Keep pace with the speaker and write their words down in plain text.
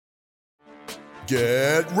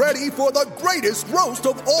Get ready for the greatest roast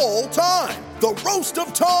of all time, the Roast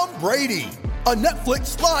of Tom Brady, a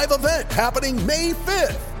Netflix live event happening May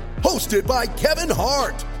 5th. Hosted by Kevin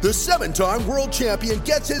Hart, the 7-time world champion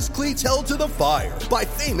gets his cleats held to the fire by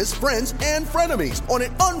famous friends and frenemies on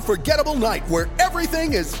an unforgettable night where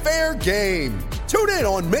everything is fair game. Tune in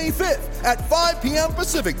on May 5th at 5 p.m.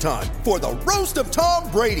 Pacific time for the Roast of Tom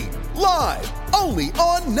Brady, live only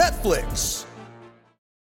on Netflix.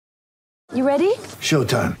 You ready?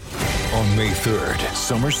 Showtime. On May 3rd,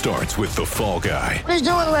 summer starts with The Fall Guy. Let's do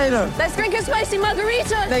it later. Let's drink a spicy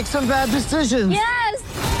margarita. Make some bad decisions. Yes!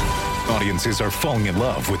 Audiences are falling in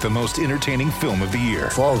love with the most entertaining film of the year.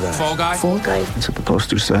 Fall Guy. Fall Guy? Fall guy. That's what the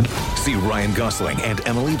poster said. See Ryan Gosling and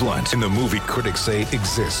Emily Blunt in the movie critics say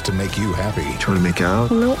exists to make you happy. Trying to make it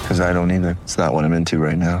out? Nope. Because I don't either. It's not what I'm into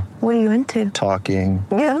right now. What are you into? Talking.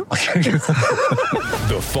 Yeah.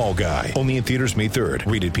 The Fall Guy. Only in theaters May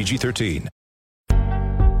 3rd. Rated PG-13.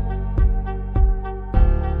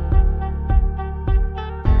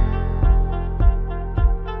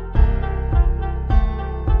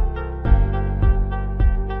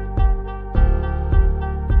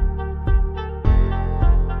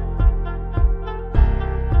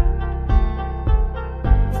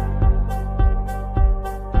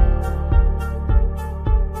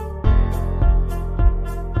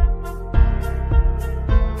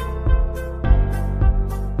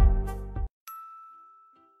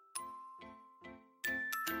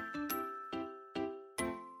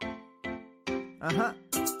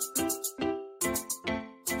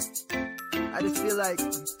 I just feel like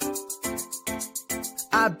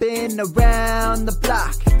I've been around the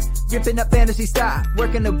block, ripping up fantasy stock,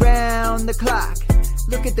 working around the clock.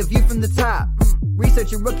 Look at the view from the top.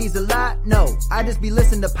 Researching rookies a lot? No, I just be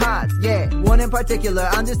listening to pods. Yeah, one in particular,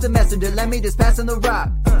 I'm just a messenger. Let me just pass on the rock.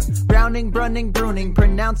 Browning, brunning, pruning,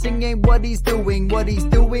 pronouncing ain't what he's doing. What he's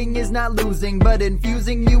doing is not losing, but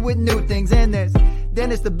infusing you with new things. And there's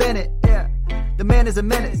Dennis the Bennett, yeah. The man is a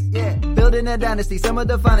menace, yeah. Building a dynasty, some of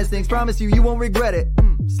the finest things. Promise you, you won't regret it.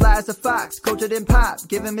 Sly as a fox, cultured in pop.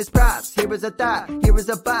 Give him his props. Here is a thought, here is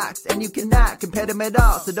a box. And you cannot compare them at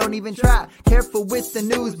all, so don't even try. Careful with the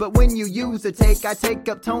news, but when you use a take, I take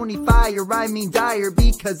up Tony Fire. I mean Dyer,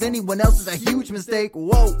 because anyone else is a huge mistake.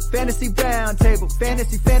 Whoa, fantasy round table,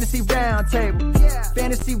 fantasy round table. Yeah.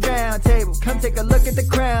 Fantasy round table, come take a look at the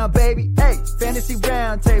crown, baby. Hey, fantasy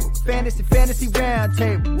round table, fantasy round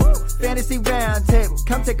table. Woo. Fantasy round table,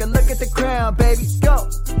 come take a look at the crown, baby. Go.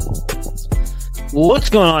 What's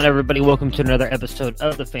going on, everybody? Welcome to another episode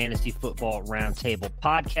of the Fantasy Football Roundtable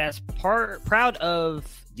Podcast. Proud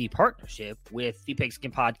of the partnership with the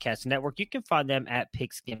Pigskin Podcast Network. You can find them at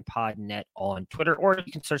PigskinPodNet on Twitter, or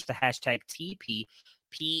you can search the hashtag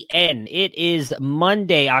TPPN. It is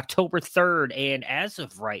Monday, October 3rd, and as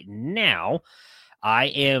of right now, I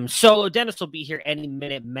am solo. Dennis will be here any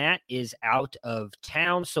minute. Matt is out of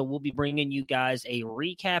town, so we'll be bringing you guys a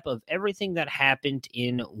recap of everything that happened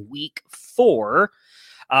in week 4.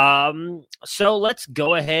 So let's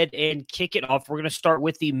go ahead and kick it off. We're going to start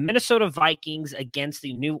with the Minnesota Vikings against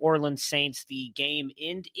the New Orleans Saints, the game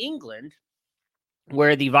in England,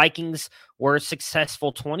 where the Vikings were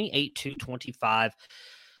successful 28-25.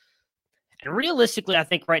 And realistically, I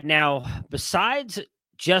think right now, besides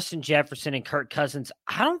Justin Jefferson and Kirk Cousins,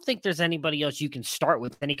 I don't think there's anybody else you can start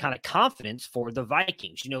with any kind of confidence for the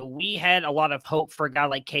Vikings. You know, we had a lot of hope for a guy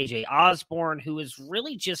like KJ Osborne, who has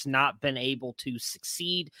really just not been able to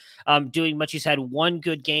succeed doing much. He's had one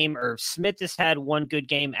good game, or Smith has had one good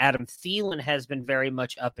game. Adam Thielen has been very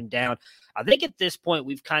much up and down. I think at this point,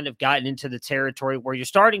 we've kind of gotten into the territory where you're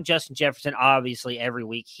starting Justin Jefferson, obviously, every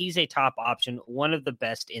week. He's a top option, one of the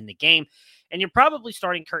best in the game. And you're probably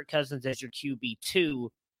starting Kirk Cousins as your QB2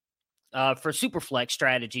 for Superflex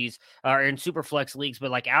strategies or in Superflex leagues.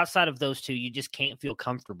 But like outside of those two, you just can't feel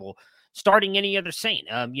comfortable starting any other Saint.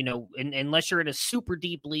 Unless you're in a super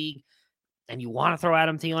deep league and you want to throw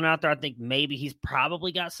Adam Thielen out there, I think maybe he's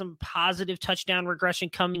probably got some positive touchdown regression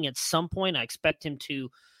coming at some point. I expect him to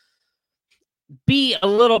be a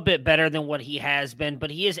little bit better than what he has been, but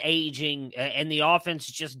he is aging, and the offense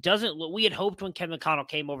just doesn't look. We had hoped when Kevin McConnell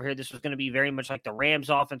came over here, this was going to be very much like the Rams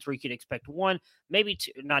offense, where you could expect one, maybe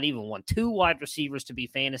two, not even one, 2 wide receivers to be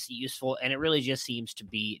fantasy useful, and it really just seems to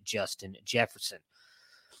be Justin Jefferson.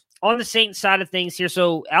 On the Saints side of things here,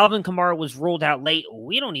 so Alvin Kamara was ruled out late.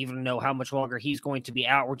 We don't even know how much longer he's going to be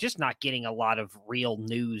out. We're just not getting a lot of real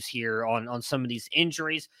news here on some of these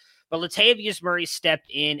injuries. But Latavius Murray stepped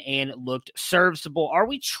in and looked serviceable. Are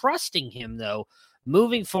we trusting him, though,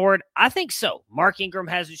 moving forward? I think so. Mark Ingram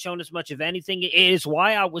hasn't shown as much of anything. It is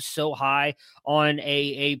why I was so high on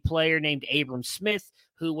a player named Abram Smith,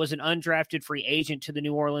 who was an undrafted free agent to the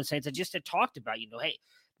New Orleans Saints. I just had talked about, hey,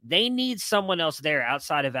 they need someone else there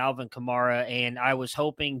outside of Alvin Kamara, and I was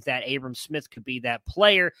hoping that Abram Smith could be that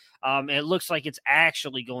player. And it looks like it's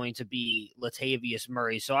actually going to be Latavius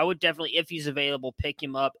Murray. So I would definitely, if he's available, pick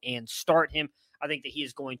him up and start him. I think that he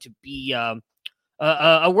is going to be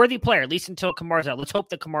a worthy player, at least until Kamara's out. Let's hope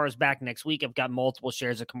that Kamara's back next week. I've got multiple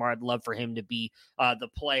shares of Kamara. I'd love for him to be the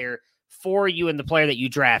player for you and the player that you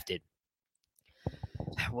drafted.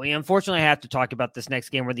 We unfortunately have to talk about this next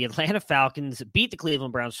game where the Atlanta Falcons beat the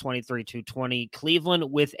Cleveland Browns 23-20.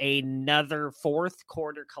 Cleveland with another fourth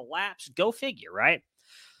quarter collapse. Go figure, right?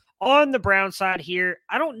 On the Brown side here,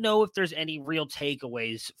 I don't know if there's any real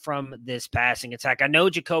takeaways from this passing attack. I know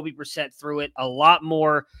Jacoby Brissett threw it a lot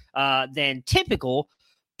more than typical,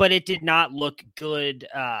 but it did not look good.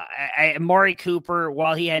 Amari Cooper,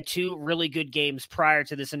 while he had two really good games prior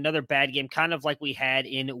to this, another bad game, kind of like we had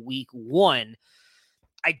in week 1.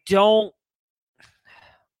 You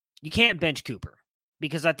can't bench Cooper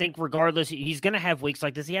because I think regardless, he's going to have weeks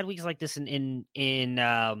like this. He had weeks like this in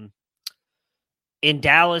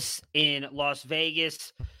Dallas, in Las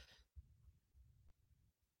Vegas.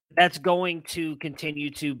 That's going to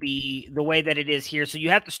continue to be the way that it is here. So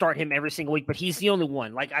you have to start him every single week, but he's the only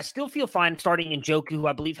one. Like, I still feel fine starting Njoku, who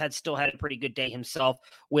I believe still had a pretty good day himself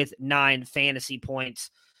with 9 fantasy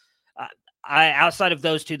points. Outside of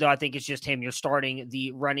those two, though, I think it's just him. You're starting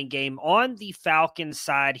the running game on the Falcons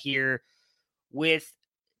side here with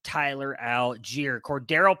Tyler Algier.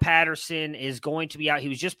 Cordero Patterson is going to be out. He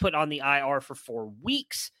was just put on the IR for 4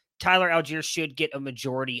 weeks. Tyler Algier should get a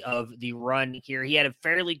majority of the run here. He had a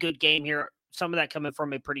fairly good game here. Some of that coming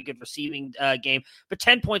from a pretty good receiving game, but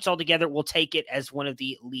 10 points altogether. We'll take it as one of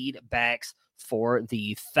the lead backs for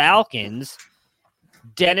the Falcons.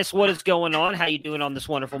 Dennis, what is going on? How you doing on this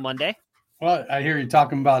wonderful Monday? Well, I hear you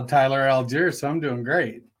talking about Tyler Algier, so I'm doing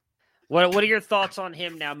great. What are your thoughts on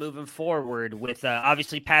him now moving forward with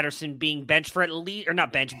obviously Patterson being benched for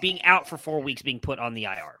being out for 4 weeks, being put on the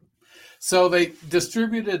IR? So they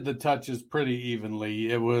distributed the touches pretty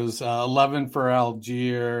evenly. It was 11 for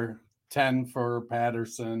Algier, 10 for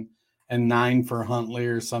Patterson, and 9 for Huntley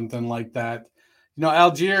or something like that.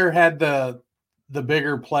 Algier had the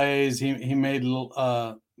bigger plays. He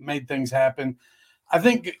made things happen. I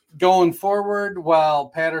think going forward, while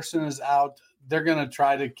Patterson is out, they're going to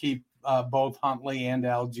try to keep both Huntley and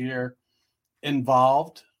Algier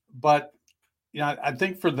involved. But, I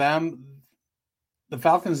think for them, the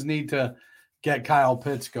Falcons need to get Kyle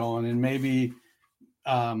Pitts going, and maybe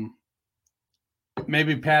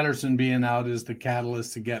Patterson being out is the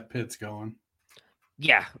catalyst to get Pitts going.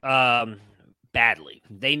 Yeah, badly.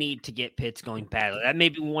 They need to get Pitts going badly. That may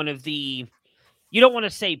be one of the – you don't want to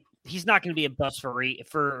say – he's not going to be a bust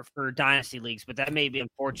for dynasty leagues, but that may be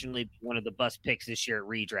unfortunately one of the bust picks this year at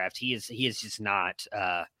redraft. He is just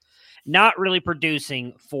not really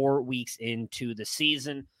producing 4 weeks into the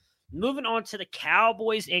season. Moving on to the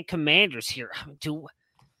Cowboys and Commanders here. The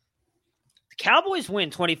Cowboys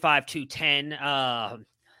win 25-10.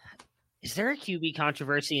 Is there a QB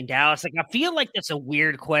controversy in Dallas? I feel like that's a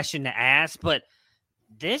weird question to ask, but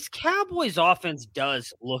this Cowboys offense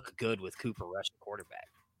does look good with Cooper Rush at quarterback.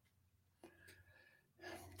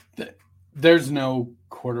 There's no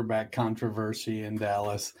quarterback controversy in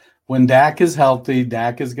Dallas. When Dak is healthy,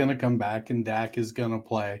 Dak is going to come back and Dak is going to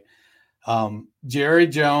play. Jerry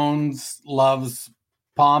Jones loves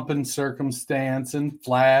pomp and circumstance and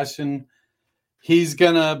flash, and he's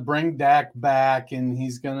going to bring Dak back and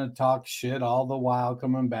he's going to talk shit all the while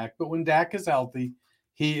coming back. But when Dak is healthy,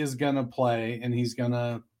 he is going to play and he's going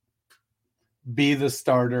to be the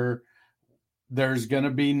starter. There's going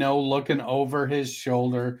to be no looking over his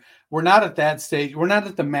shoulder. We're not at that stage. We're not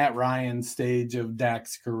at the Matt Ryan stage of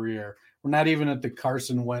Dak's career. We're not even at the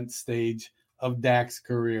Carson Wentz stage of Dak's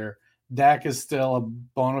career. Dak is still a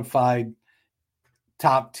bona fide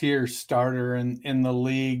top-tier starter in the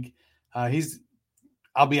league.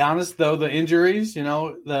 I'll be honest, though, the injuries,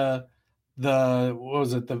 what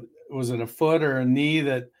was it? Was it a foot or a knee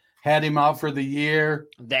that had him out for the year?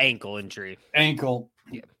 The ankle injury.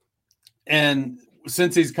 Yeah. And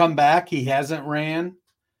since he's come back, he hasn't ran,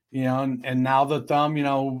 and now the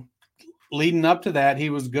thumb, leading up to that, he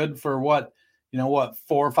was good for 400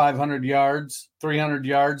 or 500 yards, 300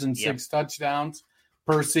 yards and 6 touchdowns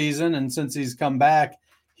per season. And since he's come back,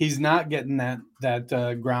 he's not getting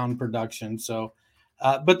that ground production. So,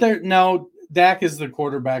 but Dak is the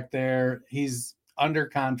quarterback there. He's under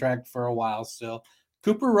contract for a while still.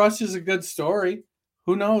 Cooper Rush is a good story.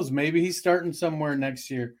 Who knows? Maybe he's starting somewhere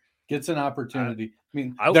next year. Gets an opportunity.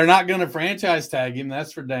 They're not going to franchise tag him.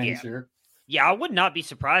 That's for dang sure. Yeah, I would not be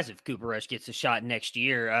surprised if Cooper Rush gets a shot next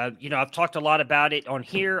year. I've talked a lot about it on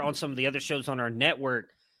here, on some of the other shows on our network.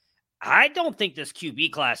 I don't think this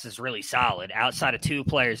QB class is really solid outside of two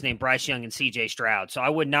players named Bryce Young and CJ Stroud. So I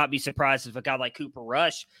would not be surprised if a guy like Cooper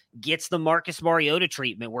Rush gets the Marcus Mariota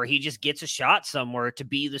treatment where he just gets a shot somewhere to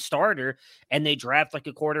be the starter and they draft like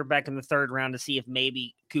a quarterback in the third round to see if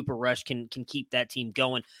maybe Cooper Rush can keep that team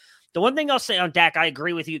going. The one thing I'll say on Dak, I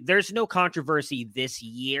agree with you. There's no controversy this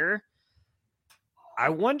year. I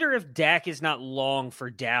wonder if Dak is not long for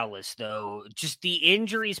Dallas, though. Just the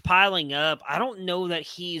injuries piling up. I don't know that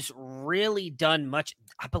he's really done much.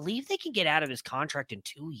 I believe they can get out of his contract in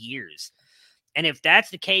 2 years. And if that's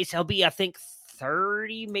the case, he'll be, I think,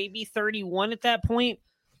 30, maybe 31 at that point.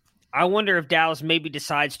 I wonder if Dallas maybe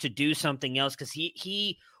decides to do something else because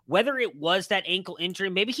he whether it was that ankle injury,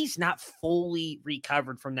 maybe he's not fully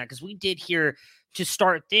recovered from that because we did hear to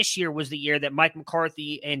start this year was the year that Mike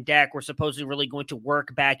McCarthy and Dak were supposedly really going to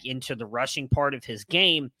work back into the rushing part of his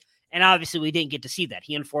game. And obviously we didn't get to see that.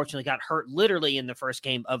 He unfortunately got hurt literally in the first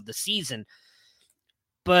game of the season.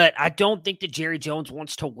 But I don't think that Jerry Jones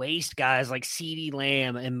wants to waste guys like CeeDee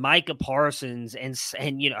Lamb and Micah Parsons and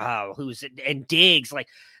Diggs. Like,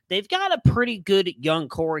 they've got a pretty good young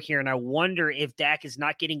core here, and I wonder if Dak is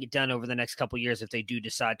not getting it done over the next couple of years if they do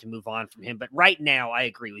decide to move on from him. But right now, I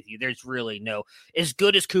agree with you. There's really no – as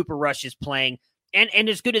good as Cooper Rush is playing and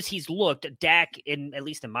as good as he's looked, Dak, at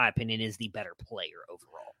least in my opinion, is the better player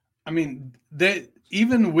overall. I mean,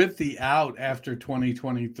 even with the out after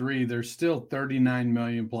 2023, there's still $39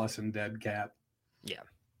 million plus in dead cap. Yeah.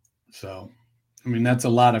 So, I mean, that's a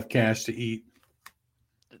lot of cash to eat.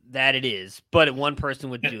 That it is, but if one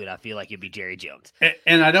person would do it, I feel like it'd be Jerry Jones.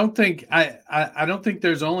 And I don't think I don't think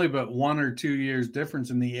there's only but 1 or 2 years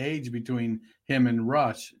difference in the age between him and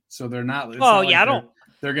Rush. So they're not.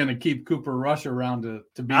 They're going to keep Cooper Rush around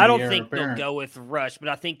to be. I don't think they'll go with Rush, but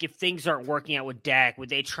I think if things aren't working out with Dak, would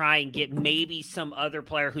they try and get maybe some other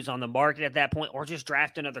player who's on the market at that point, or just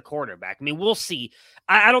draft another quarterback? I mean, we'll see.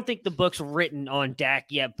 I don't think the book's written on Dak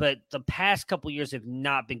yet, but the past couple years have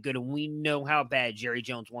not been good, and we know how bad Jerry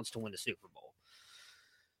Jones wants to win the Super Bowl.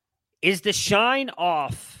 Is the shine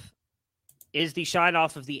off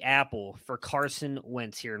of the apple for Carson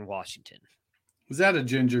Wentz here in Washington? Was that a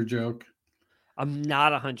ginger joke? I'm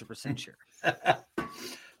not 100% sure.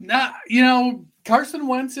 Now, Carson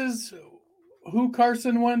Wentz is who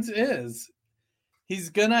Carson Wentz is. He's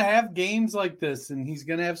going to have games like this, and he's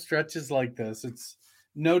going to have stretches like this. It's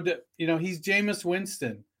he's Jameis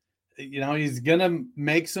Winston. He's going to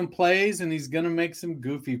make some plays, and he's going to make some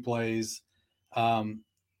goofy plays.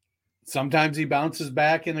 Sometimes he bounces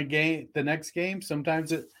back in a game, the next game.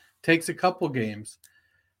 Sometimes it takes a couple games.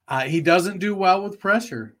 He doesn't do well with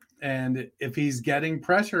pressure. And if he's getting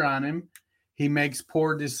pressure on him, he makes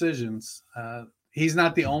poor decisions. He's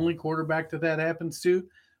not the only quarterback that happens to,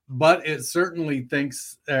 but it certainly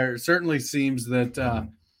seems that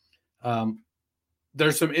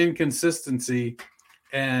there's some inconsistency.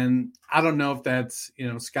 And I don't know if that's,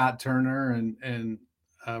 Scott Turner and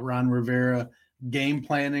Ron Rivera game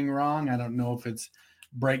planning wrong. I don't know if it's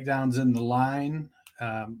breakdowns in the line,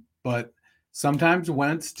 but sometimes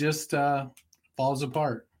Wentz just falls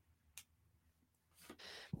apart.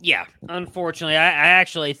 Yeah, unfortunately, I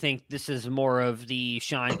actually think this is more of the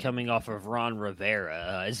shine coming off of Ron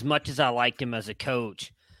Rivera. As much as I liked him as a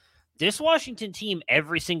coach, this Washington team,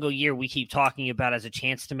 every single year we keep talking about as a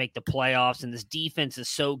chance to make the playoffs, and this defense is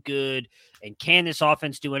so good, and can this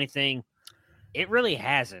offense do anything? It really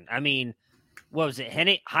hasn't. I mean, what was it?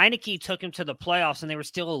 Heineke took him to the playoffs, and they were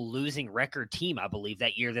still a losing record team, I believe,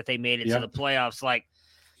 that year that they made it to the playoffs. Like,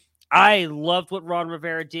 I loved what Ron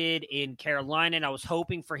Rivera did in Carolina, and I was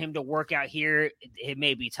hoping for him to work out here. It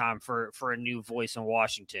may be time for a new voice in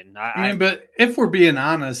Washington. But if we're being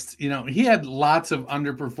honest, he had lots of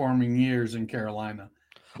underperforming years in Carolina.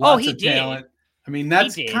 Lots of talent. I mean,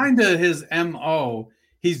 that's kind of his MO.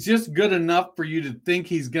 He's just good enough for you to think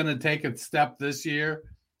he's going to take a step this year.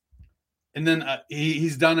 And then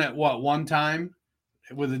he's done it, one time?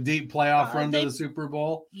 With a deep playoff run to the Super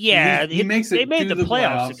Bowl. Yeah, he makes it. They made to the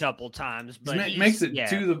playoffs a couple times, but makes it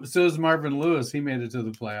to the. So is Marvin Lewis. He made it to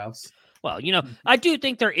the playoffs. Well, I do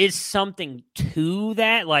think there is something to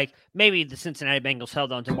that. Like maybe the Cincinnati Bengals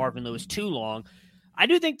held on to Marvin Lewis too long. I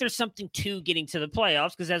do think there's something to getting to the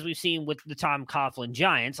playoffs because as we've seen with the Tom Coughlin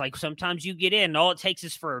Giants, like sometimes you get in, and all it takes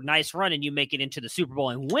is for a nice run, and you make it into the Super Bowl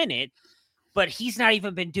and win it. But he's not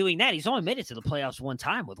even been doing that. He's only made it to the playoffs one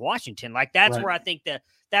time with Washington. Like that's where I think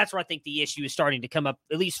the issue is starting to come up,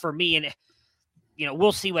 at least for me. And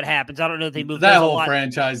we'll see what happens. I don't know if they move that whole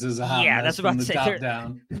franchise is a hot mess that's what I'm from the about to top say.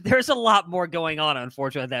 down. There's a lot more going on,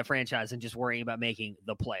 unfortunately, with that franchise than just worrying about making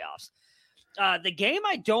the playoffs. The game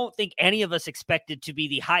I don't think any of us expected to be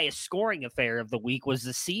the highest scoring affair of the week was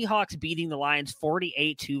the Seahawks beating the Lions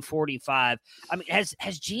 48-45. I mean,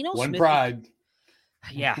 has Geno One Smith... pride.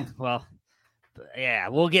 Yeah, well... Yeah,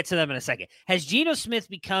 we'll get to them in a second. Has Geno Smith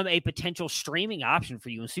become a potential streaming option for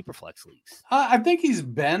you in Superflex leagues? I think he's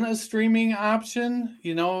been a streaming option.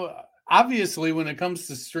 Obviously, when it comes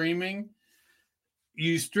to streaming,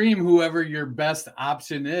 you stream whoever your best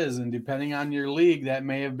option is. And depending on your league, that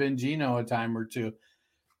may have been Geno a time or two.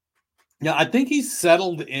 Yeah, I think he's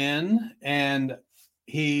settled in and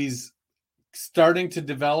he's starting to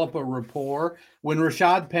develop a rapport. When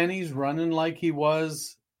Rashad Penny's running like he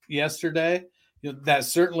was yesterday, that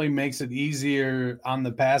certainly makes it easier on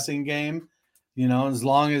the passing game. As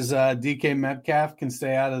long as DK Metcalf can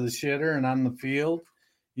stay out of the shitter and on the field,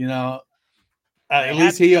 at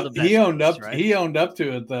least he owned up. Right? He owned up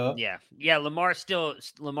to it though. Yeah. Lamar still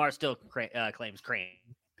claims cream.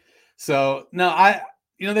 So no,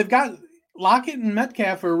 they've got Lockett and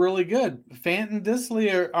Metcalf are really good. Fant and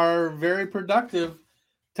Disley are very productive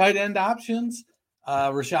tight end options.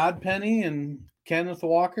 Rashad Penny and Kenneth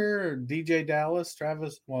Walker or DJ Dallas,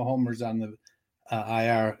 Travis, Homer's on the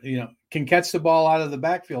IR, can catch the ball out of the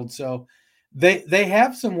backfield. So they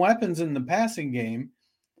have some weapons in the passing game.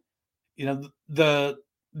 The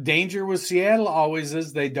danger with Seattle always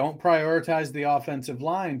is they don't prioritize the offensive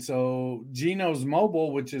line. So Geno's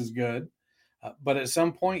mobile, which is good. But at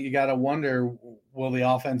some point you got to wonder, will the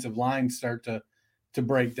offensive line start to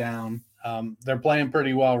break down? They're playing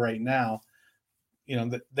pretty well right now.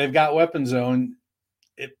 They've got weapon zone.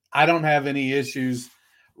 I don't have any issues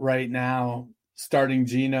right now starting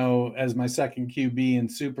Geno as my second QB in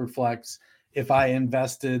Superflex if I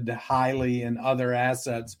invested highly in other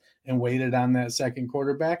assets and waited on that second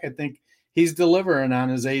quarterback. I think he's delivering on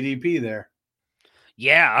his ADP there.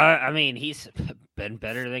 Yeah, I mean, he's been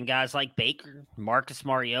better than guys like Baker, Marcus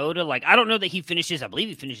Mariota. I don't know that he finishes. I believe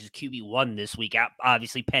he finishes QB1 this week,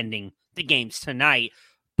 obviously pending the games tonight.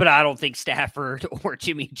 But I don't think Stafford or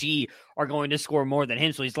Jimmy G are going to score more than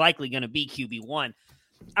him, so he's likely going to be QB1.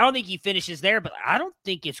 I don't think he finishes there, but I don't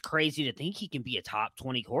think it's crazy to think he can be a top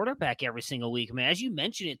 20 quarterback every single week. I mean, as you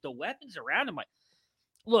mentioned it, the weapons around him,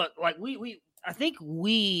 I think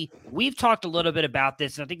we've talked a little bit about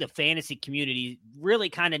this, and I think the fantasy community really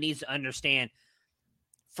kind of needs to understand,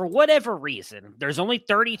 for whatever reason, there's only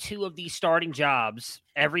 32 of these starting jobs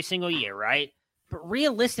every single year, right? But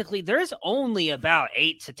realistically, there's only about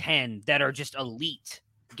 8 to 10 that are just elite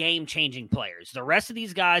game-changing players. The rest of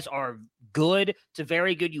these guys are good to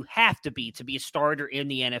very good. You have to be a starter in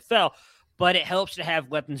the NFL, but it helps to have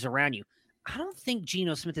weapons around you. I don't think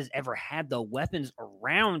Geno Smith has ever had the weapons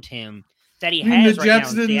around him that he has right now in Seattle. The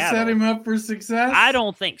Jets didn't set him up for success? I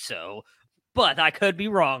don't think so, but I could be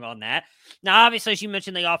wrong on that. Now, obviously, as you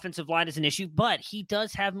mentioned, the offensive line is an issue, but he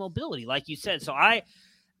does have mobility, like you said. So I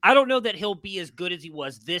don't know that he'll be as good as he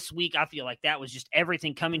was this week. I feel like that was just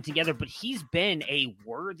everything coming together, but he's been a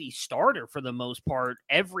worthy starter for the most part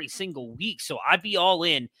every single week. So I'd be all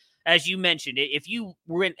in, as you mentioned. If you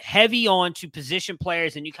went heavy on to position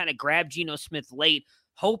players and you kind of grabbed Geno Smith late,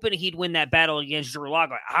 hoping he'd win that battle against Drew Lock,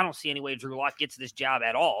 I don't see any way Drew Lock gets this job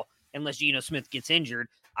at all unless Geno Smith gets injured.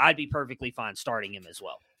 I'd be perfectly fine starting him as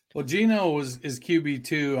well. Well, Geno is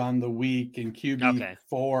QB2 on the week and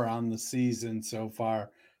QB4 on the season so far.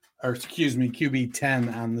 Or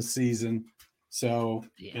QB10 on the season. So,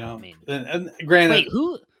 and granted. Wait,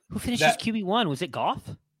 who finishes QB1? Was it Goff?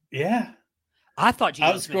 Yeah. I thought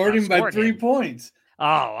Geno outscored him by 3 points.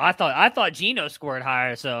 Oh, I thought Geno scored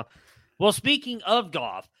higher. So, well, speaking of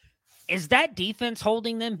Goff, is that defense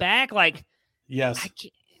holding them back? Yes.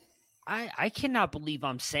 I cannot believe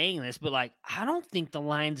I'm saying this, but I don't think the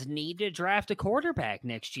Lions need to draft a quarterback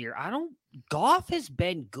next year. Goff has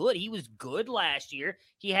been good. He was good last year.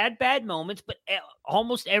 He had bad moments, but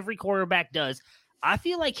almost every quarterback does. I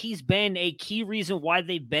feel like he's been a key reason why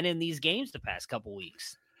they've been in these games the past couple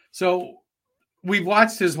weeks. So we've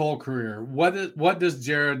watched his whole career. What does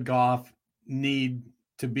Jared Goff need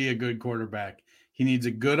to be a good quarterback? He needs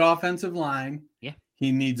a good offensive line. Yeah.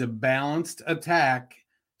 He needs a balanced attack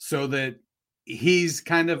so that he's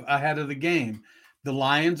kind of ahead of the game. The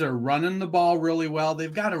Lions are running the ball really well.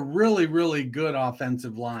 They've got a really, really good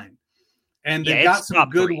offensive line. And they've got some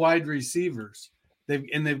good wide receivers.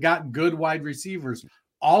 They've got good wide receivers.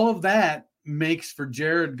 All of that makes for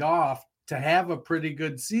Jared Goff to have a pretty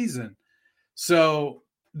good season. So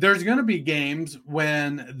there's going to be games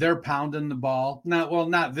when they're pounding the ball.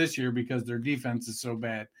 Not this year because their defense is so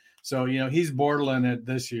bad. So, he's borderline it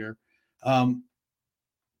this year.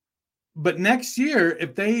 But next year,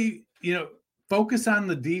 if they, focus on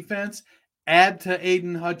the defense, add to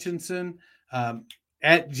Aiden Hutchinson,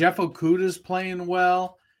 at Jeff Okudah's playing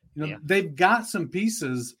well, they've got some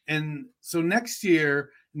pieces. And so next year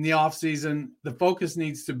in the offseason, the focus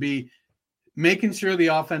needs to be making sure the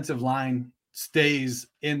offensive line stays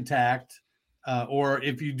intact. Or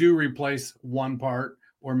if you do replace one part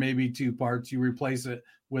or maybe two parts, you replace it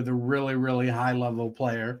with a really, really high level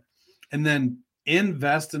player, and then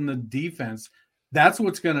invest in the defense. That's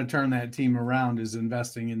what's going to turn that team around, is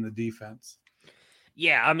investing in the defense.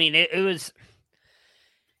 Yeah. I mean, it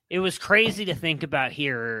was crazy to think about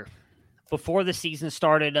here before the season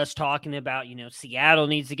started, us talking about, Seattle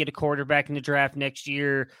needs to get a quarterback in the draft next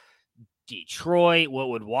year. Detroit, what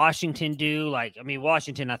would Washington do?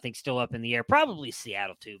 Washington, I think, still up in the air. Probably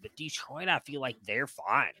Seattle too, but Detroit, I feel like they're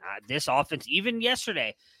fine. This offense, even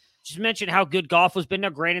yesterday, just mentioned how good Goff was. But now,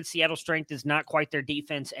 granted, Seattle's strength is not quite their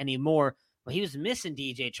defense anymore. But he was missing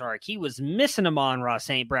DJ Chark. He was missing Amon-Ra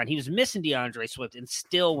St. Brown. He was missing DeAndre Swift, and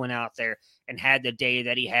still went out there and had the day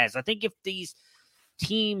that he has. I think if these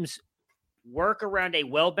teams work around a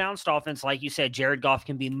well-balanced offense, like you said, Jared Goff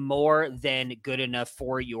can be more than good enough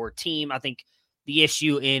for your team. I think the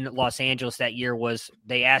issue in Los Angeles that year was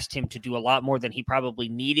they asked him to do a lot more than he probably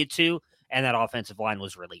needed to, and that offensive line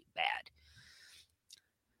was really bad.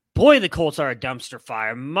 Boy, the Colts are a dumpster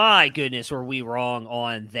fire. My goodness, were we wrong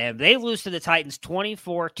on them. They lose to the Titans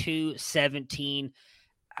 24-17.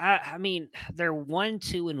 I mean, they're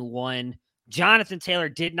 1-2-1. Jonathan Taylor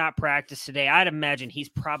did not practice today. I'd imagine he's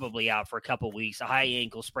probably out for a couple weeks, a high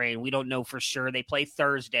ankle sprain. We don't know for sure. They play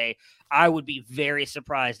Thursday. I would be very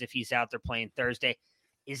surprised if he's out there playing Thursday.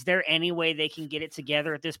 Is there any way they can get it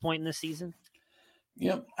together at this point in the season?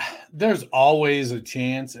 Yep. There's always a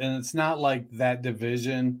chance, and it's not like that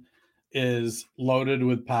division is loaded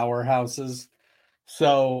with powerhouses.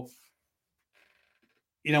 So,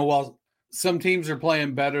 while some teams are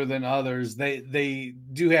playing better than others, they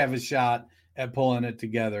do have a shot at pulling it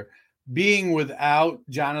together. Being without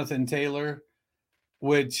Jonathan Taylor,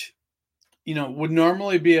 which, would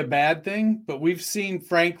normally be a bad thing, but we've seen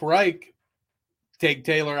Frank Reich take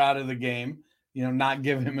Taylor out of the game, not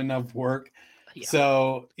give him enough work. Yeah.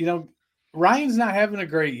 So, Ryan's not having a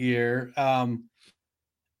great year.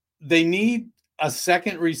 They need a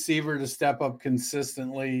second receiver to step up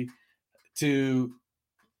consistently to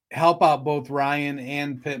help out both Ryan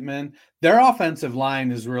and Pittman. Their offensive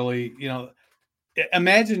line is really,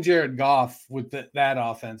 imagine Jared Goff with that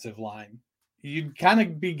offensive line. You'd kind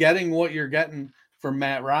of be getting what you're getting from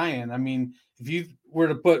Matt Ryan. I mean, if you were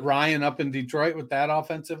to put Ryan up in Detroit with that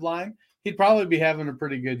offensive line, he'd probably be having a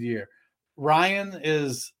pretty good year. Ryan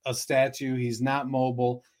is a statue. He's not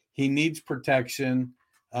mobile. He needs protection.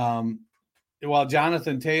 While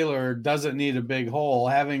Jonathan Taylor doesn't need a big hole,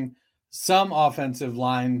 having some offensive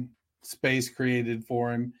line space created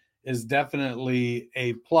for him is definitely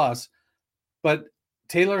a plus. But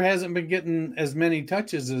Taylor hasn't been getting as many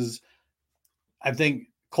touches as I think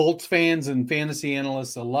Colts fans and fantasy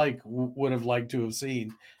analysts alike would have liked to have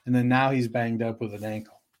seen. And then now he's banged up with an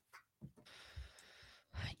ankle.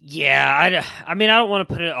 Yeah, I mean, I don't want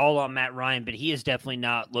to put it all on Matt Ryan, but he has definitely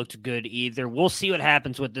not looked good either. We'll see what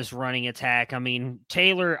happens with this running attack. I mean,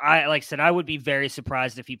 Taylor, like I said, I would be very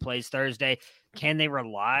surprised if he plays Thursday. Can they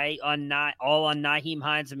rely on Nyheim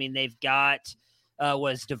Hines? I mean, they've got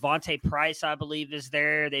was Devontae Price, I believe, is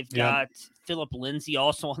there. They've got Philip Lindsay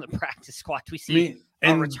also on the practice squad. Do we see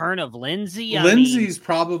a return of Lindsay? Lindsay's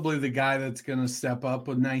probably the guy that's going to step up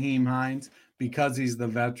with Nyheim Hines because he's the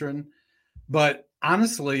veteran. But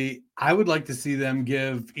honestly, I would like to see them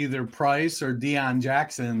give either Price or Deion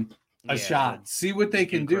Jackson a shot. See what they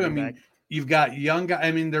can do. I mean, you've got young guys.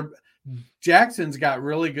 I mean, Jackson's got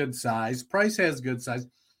really good size. Price has good size.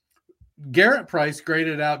 Garrett Price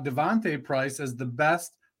graded out Devontae Price as the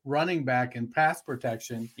best running back in pass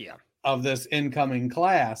protection of this incoming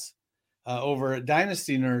class over at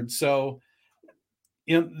Dynasty Nerds. So,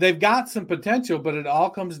 they've got some potential, but it all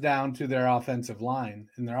comes down to their offensive line,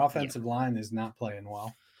 and their offensive line is not playing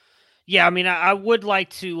well. Yeah, I mean, I would like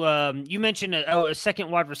to you mentioned a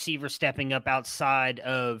second wide receiver stepping up outside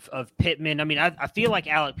of Pittman. I mean, I feel like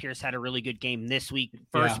Alec Pierce had a really good game this week,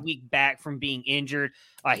 first week back from being injured.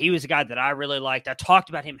 He was a guy that I really liked. I talked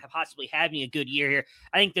about him possibly having a good year here.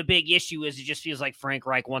 I think the big issue is it just feels like Frank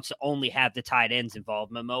Reich wants to only have the tight ends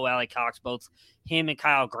involved. Mo Alley-Cox, both him and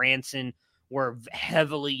Kyle Granson were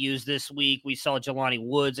heavily used this week. We saw Jelani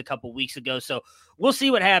Woods a couple weeks ago. So we'll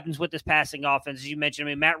see what happens with this passing offense. As you mentioned,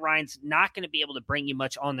 I mean, Matt Ryan's not going to be able to bring you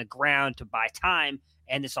much on the ground to buy time,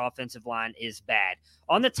 and this offensive line is bad.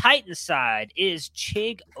 On the Titans side is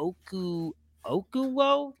Chig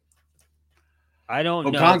Okuwo. I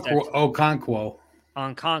don't know.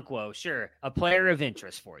 Okonkwo, sure. A player of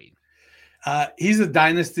interest for you. He's a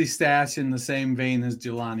dynasty stash in the same vein as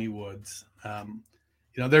Jelani Woods.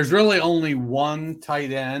 There's really only one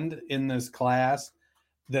tight end in this class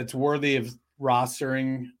that's worthy of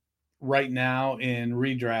rostering right now in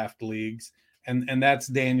redraft leagues, and that's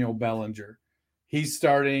Daniel Bellinger. He's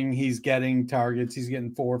starting, he's getting targets, he's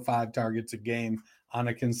getting 4 or 5 targets a game on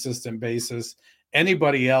a consistent basis.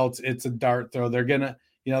 Anybody else, it's a dart throw. They're gonna,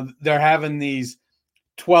 they're having these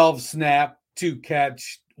 12 snap, 2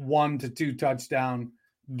 catch, 1 to 2 touchdown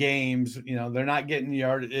games. They're not getting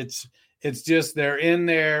yardage. It's just they're in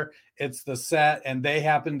there. It's the set, and they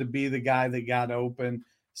happen to be the guy that got open.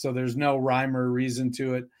 So there's no rhyme or reason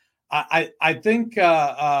to it. I think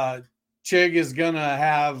Chig is going to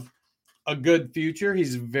have a good future.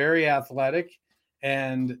 He's very athletic.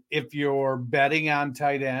 And if you're betting on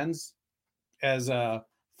tight ends as a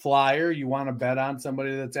flyer, you want to bet on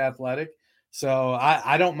somebody that's athletic. So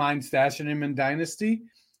I don't mind stashing him in Dynasty,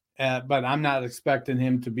 but I'm not expecting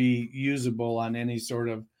him to be usable on any sort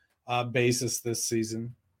of basis this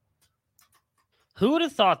season. Who would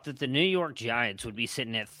have thought that the New York Giants would be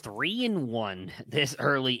sitting at 3-1 this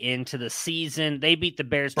early into the season? They beat the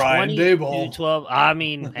Bears 20-12. I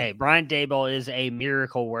mean, hey, Brian Daboll is a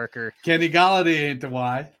miracle worker. Kenny Golladay ain't the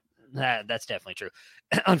why. That's definitely true,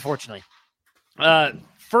 unfortunately.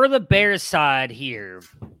 For the Bears side here,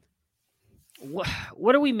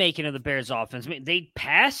 what are we making of the Bears offense? I mean, they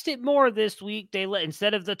passed it more this week.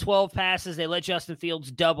 Instead of the 12 passes, they let Justin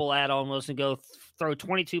Fields double that almost and go throw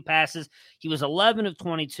 22 passes. He was 11 of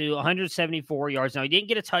 22, 174 yards. Now, he didn't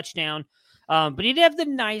get a touchdown, but he did have the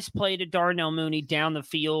nice play to Darnell Mooney down the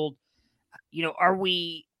field. Are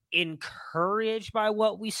we encouraged by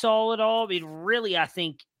what we saw at all? I mean, really, I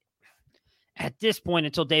think at this point,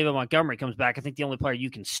 until David Montgomery comes back, I think the only player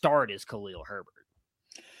you can start is Khalil Herbert.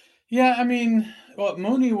 Yeah, I mean,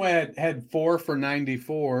 Mooney had 4 for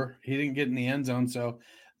 94. He didn't get in the end zone, so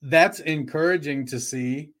that's encouraging to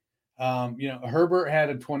see. Herbert had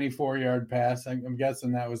a 24-yard pass. I'm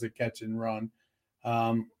guessing that was a catch and run.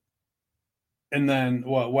 And then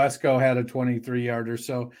Wesco had a 23-yarder.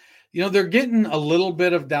 So, they're getting a little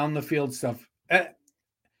bit of down the field stuff.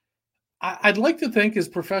 I'd like to think as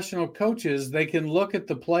professional coaches, they can look at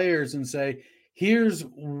the players and say, here's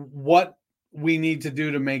what we need to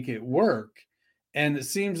do to make it work. And it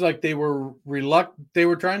seems like they were reluctant. They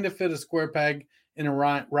were trying to fit a square peg in a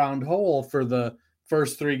round hole for the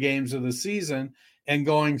first 3 games of the season and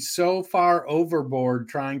going so far overboard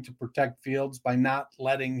trying to protect Fields by not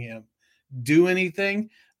letting him do anything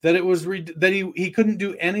that it was that he couldn't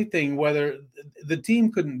do anything, whether the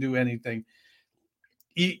team couldn't do anything.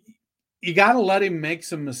 You got to let him make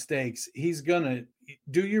some mistakes. He's going to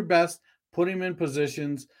do your best, put him in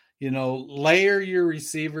positions, layer your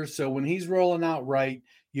receivers. So when he's rolling out right,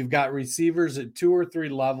 you've got receivers at 2 or 3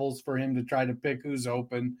 levels for him to try to pick who's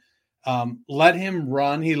open. Let him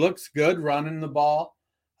run. He looks good running the ball.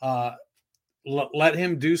 Let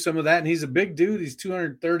him do some of that. And he's a big dude. He's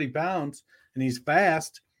 230 pounds and he's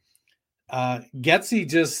fast.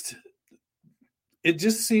 Getsy it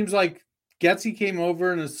just seems like Getsy came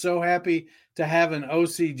over and is so happy to have an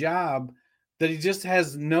OC job that he just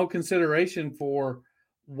has no consideration for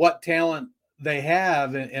what talent they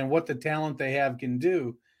have and what the talent they have can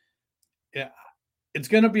do. Yeah, it's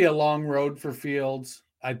going to be a long road for Fields.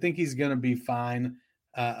 I think he's going to be fine.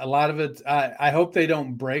 A lot of it, I hope they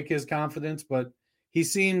don't break his confidence, but he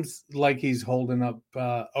seems like he's holding up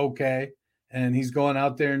okay, and he's going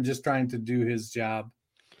out there and just trying to do his job.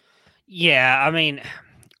 Yeah, I mean,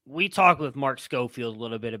 we talked with Mark Schofield a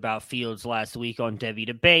little bit about Fields last week on Devy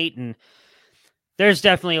Debate, and there's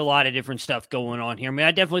definitely a lot of different stuff going on here. I mean,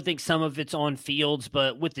 I definitely think some of it's on Fields,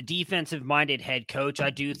 but with the defensive-minded head coach, I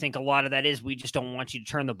do think a lot of that is we just don't want you to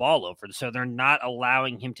turn the ball over. So they're not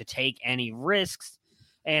allowing him to take any risks,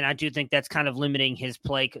 and I do think that's kind of limiting his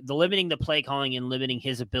limiting the play calling and limiting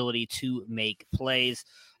his ability to make plays.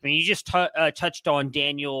 I mean, you just touched on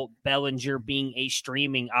Daniel Bellinger being a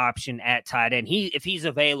streaming option at tight end. If he's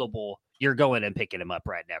available, you're going and picking him up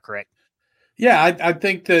right now, correct? Yeah, I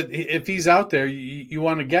think that if he's out there, you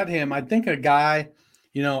want to get him. I think a guy,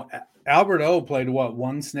 Albert O played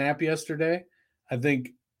 1 snap yesterday. I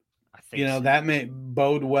think so. That may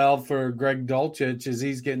bode well for Greg Dulcich as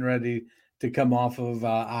he's getting ready to come off of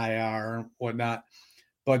IR or whatnot.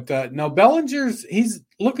 But no, he's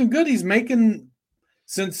looking good. He's making,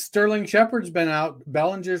 since Sterling Shepard's been out,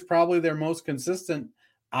 Bellinger's probably their most consistent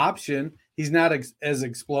option. He's not as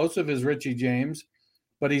explosive as Richie James,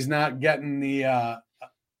 but he's not getting the,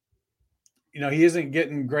 he isn't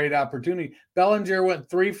getting great opportunity. Bellinger went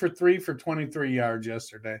 3 for 3 for 23 yards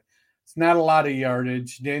yesterday. It's not a lot of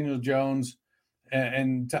yardage. Daniel Jones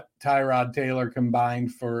and Tyrod Taylor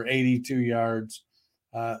combined for 82 yards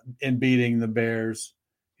in beating the Bears.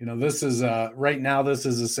 This is right now, this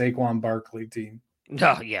is a Saquon Barkley team.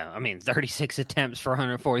 Oh, yeah. I mean, 36 attempts for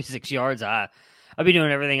 146 yards. I'll be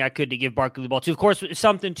doing everything I could to give Barkley the ball, too. Of course,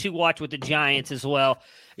 something to watch with the Giants as well.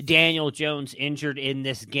 Daniel Jones injured in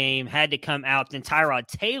this game, had to come out. Then Tyrod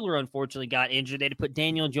Taylor, unfortunately, got injured. They had to put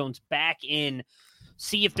Daniel Jones back in,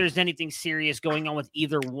 see if there's anything serious going on with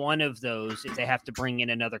either one of those, if they have to bring in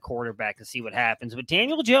another quarterback and see what happens. But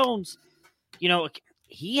Daniel Jones,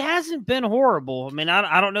 he hasn't been horrible. I mean,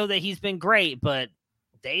 I don't know that he's been great, but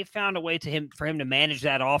they found a way for him to manage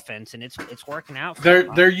that offense, and it's working out.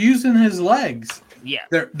 They're using his legs. Yeah,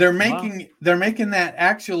 they're making that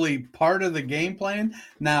actually part of the game plan.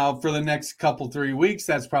 Now, for the next 3 weeks,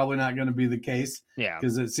 that's probably not going to be the case. Yeah,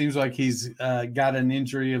 because it seems like he's got an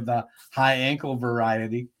injury of the high ankle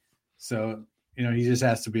variety. So he just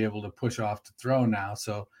has to be able to push off to throw now.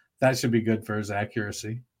 So that should be good for his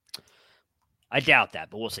accuracy. I doubt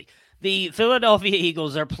that, but we'll see. The Philadelphia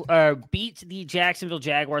Eagles beat the Jacksonville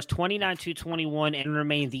Jaguars 29-21 and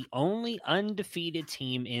remain the only undefeated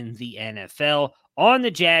team in the NFL. On the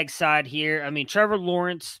Jag side here, I mean, Trevor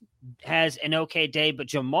Lawrence has an okay day, but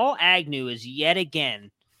Jamal Agnew is yet again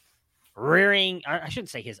rearing, I shouldn't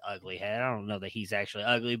say his ugly head. I don't know that he's actually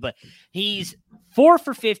ugly, but he's 4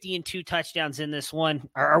 for 50 and 2 touchdowns in this one.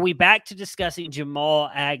 Are we back to discussing Jamal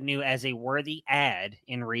Agnew as a worthy add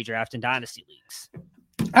in redraft and dynasty leagues?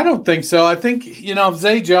 I don't think so. I think, if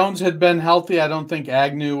Zay Jones had been healthy, I don't think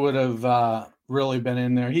Agnew would have really been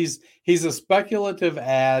in there. He's a speculative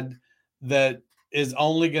add that is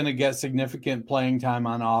only going to get significant playing time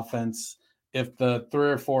on offense if the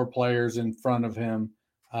 3 or 4 players in front of him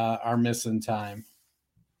are missing time.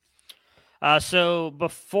 So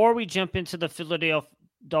before we jump into the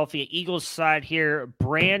Philadelphia Eagles side here,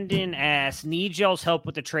 Brandon asks, need y'all's help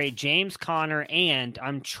with the trade James Conner, and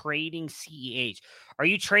I'm trading CEH. Are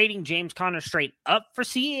you trading James Conner straight up for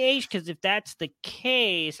CEH? Because if that's the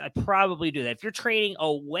case, I'd probably do that. If you're trading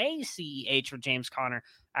away CEH for James Conner,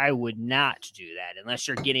 I would not do that unless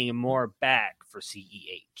you're getting more back for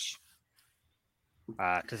CEH.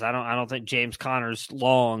 Because I don't think James Conner's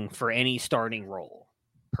long for any starting role,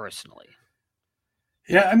 personally.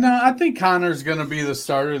 Yeah, no, I think Conner's going to be the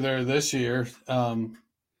starter there this year.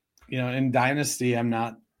 In Dynasty, I'm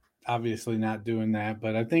obviously not doing that,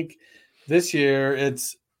 but I think this year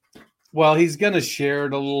he's going to share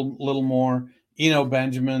it a little more.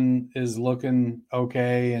 Benjamin is looking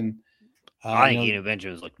okay, and I think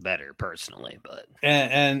Benjamin's looked better personally, but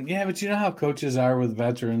but you know how coaches are with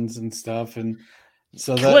veterans and stuff, and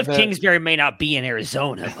so Cliff Kingsbury may not be in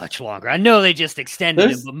Arizona much longer. I know they just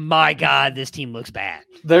extended him, but my God, this team looks bad.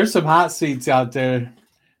 There's some hot seats out there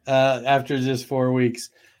after just 4 weeks.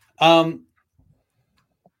 But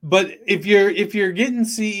if you're getting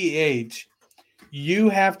CEH, you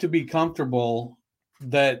have to be comfortable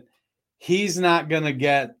that he's not going to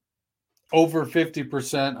get over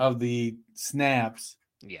 50% of the snaps.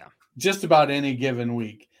 Yeah, just about any given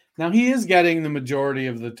week. Now he is getting the majority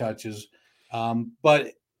of the touches.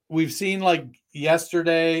 But we've seen like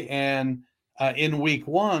yesterday and in week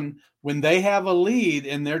 1, when they have a lead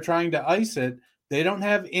and they're trying to ice it, they don't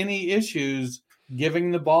have any issues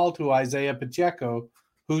giving the ball to Isaiah Pacheco,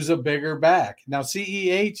 who's a bigger back. Now,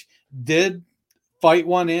 CEH did fight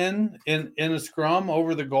one in a scrum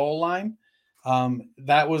over the goal line.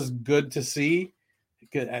 That was good to see,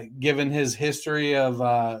 given his history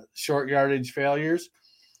of short yardage failures.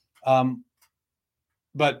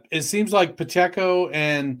 But it seems like Pacheco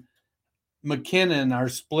and McKinnon are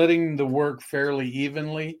splitting the work fairly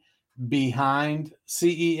evenly behind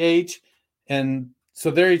CEH. And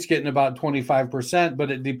so they're each getting about 25%,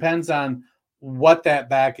 but it depends on what that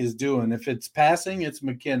back is doing. If it's passing, it's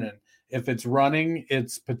McKinnon. If it's running,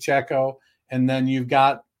 it's Pacheco. And then you've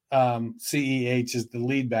got CEH as the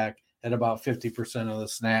lead back at about 50% of the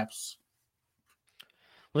snaps.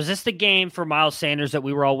 Was this the game for Miles Sanders that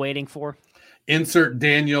we were all waiting for? Insert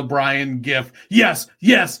Daniel Bryan gif. Yes,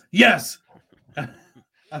 yes, yes.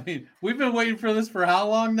 I mean, we've been waiting for this for how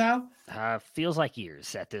long now? Feels like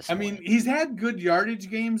years at this point. I mean, he's had good yardage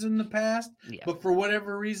games in the past, yeah, but for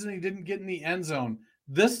whatever reason, he didn't get in the end zone.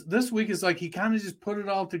 This week is like he kind of just put it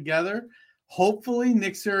all together. Hopefully,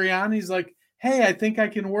 Nick Sirianni's like, hey, I think I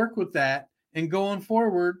can work with that. And going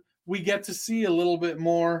forward, we get to see a little bit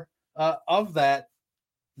more of that.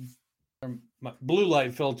 My blue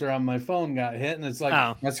light filter on my phone got hit, and it's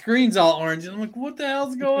like my screen's all orange. And I'm like, what the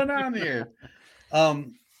hell's going on here?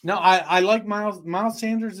 No, I like Miles. Miles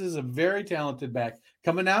Sanders is a very talented back.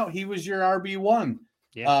 Coming out, he was your RB1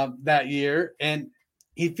 that year, and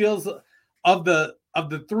he feels of the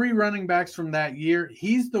 3 running backs from that year,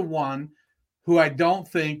 he's the one who I don't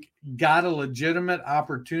think got a legitimate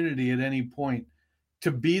opportunity at any point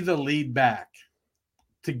to be the lead back,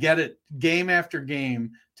 to get it game after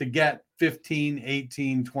game, to get 15,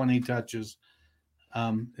 18, 20 touches.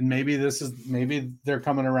 And maybe they're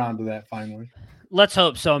coming around to that finally. Let's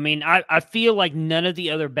hope so. I mean, I feel like none of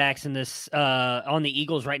the other backs in this on the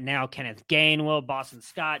Eagles right now, Kenneth Gainwell, Boston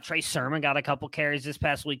Scott, Trey Sermon got a couple carries this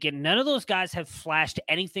past weekend. None of those guys have flashed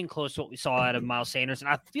anything close to what we saw out of Miles Sanders. And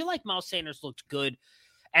I feel like Miles Sanders looked good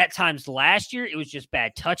at times last year. It was just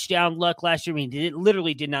bad touchdown luck last year. I mean, he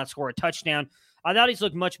literally did not score a touchdown. I thought he's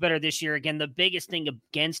looked much better this year. Again, the biggest thing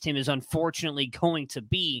against him is unfortunately going to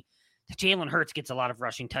be Jalen Hurts gets a lot of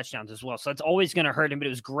rushing touchdowns as well. So it's always going to hurt him, but it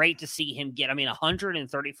was great to see him get,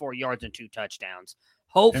 134 yards and 2 touchdowns.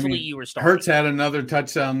 Hopefully you were starting. Hurts had another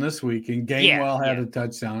touchdown this week, and Gainwell had a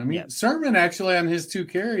touchdown. Sermon actually on his 2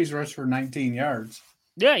 carries rushed for 19 yards.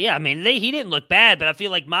 Yeah. He didn't look bad, but I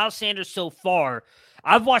feel like Miles Sanders so far,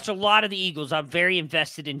 I've watched a lot of the Eagles. I'm very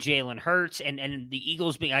invested in Jalen Hurts and the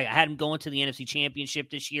Eagles I had him going to the NFC Championship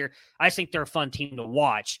this year. I think they're a fun team to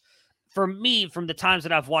watch. For me, from the times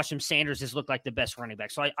that I've watched him, Sanders has looked like the best running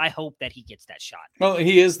back. So I hope that he gets that shot. Well,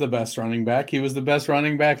 he is the best running back. He was the best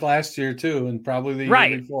running back last year, too, and probably the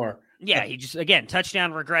year before. Yeah, he just, again,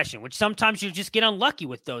 touchdown regression, which sometimes you just get unlucky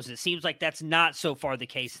with those. It seems like that's not so far the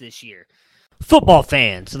case this year. Football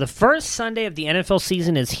fans, the first Sunday of the NFL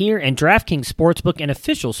season is here, and DraftKings Sportsbook, an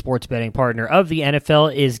official sports betting partner of the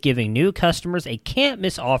NFL, is giving new customers a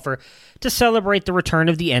can't-miss offer to celebrate the return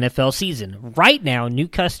of the NFL season. Right now, new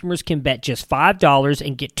customers can bet just $5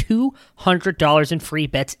 and get $200 in free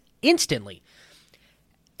bets instantly.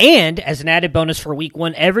 And as an added bonus for Week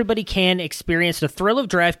 1, everybody can experience the thrill of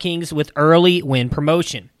DraftKings with early win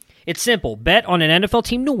promotion. It's simple. Bet on an NFL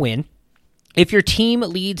team to win. If your team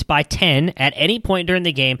leads by 10 at any point during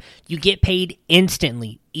the game, you get paid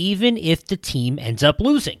instantly, even if the team ends up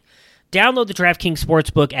losing. Download the DraftKings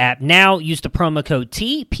Sportsbook app now. Use the promo code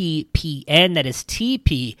TPPN, that is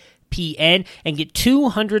TPPN, and get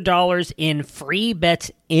 $200 in free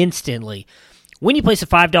bets instantly. When you place a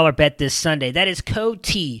 $5 bet this Sunday, that is code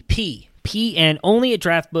TPPN only at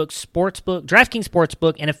DraftKings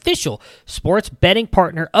Sportsbook, an official sports betting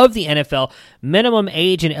partner of the NFL. Minimum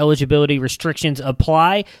age and eligibility restrictions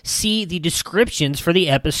apply. See the descriptions for the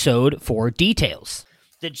episode for details.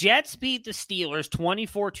 The Jets beat the Steelers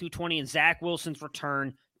 24-20 in Zach Wilson's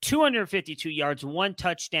return, 252 yards, 1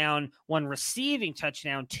 touchdown, 1 receiving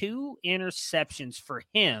touchdown, 2 interceptions for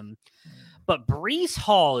him. But Breece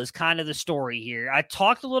Hall is kind of the story here. I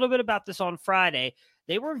talked a little bit about this on Friday.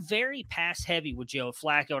 They were very pass-heavy with Joe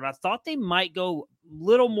Flacco, and I thought they might go a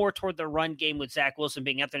little more toward the run game with Zach Wilson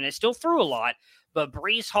being out there. And they still threw a lot, but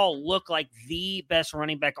Breece Hall looked like the best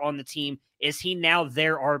running back on the team. Is he now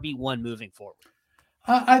their RB1 moving forward?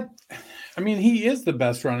 I mean, he is the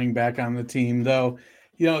best running back on the team, though.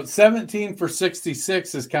 17 for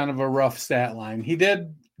 66 is kind of a rough stat line. He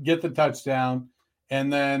did get the touchdown,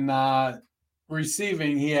 and then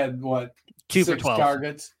receiving, he had, 2 for 6 12.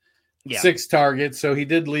 Targets? Yeah. 6 targets, so he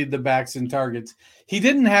did lead the backs in targets. He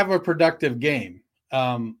didn't have a productive game.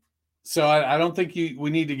 So I don't think we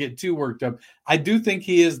need to get too worked up. I do think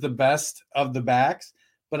he is the best of the backs,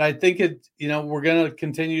 but I think we're going to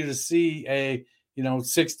continue to see a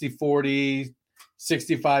 60-40,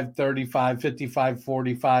 65-35,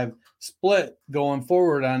 55-45 split going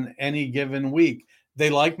forward on any given week. They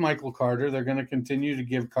like Michael Carter. They're going to continue to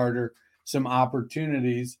give Carter some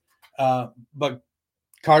opportunities, but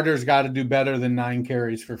Carter's got to do better than 9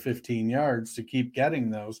 carries for 15 yards to keep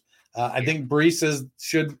getting those. I think Breece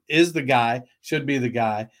should be the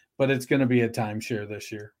guy, but it's going to be a timeshare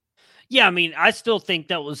this year. Yeah, I still think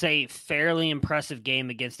that was a fairly impressive game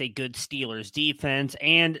against a good Steelers defense,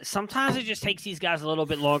 and sometimes it just takes these guys a little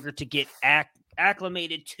bit longer to get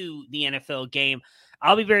acclimated to the NFL game.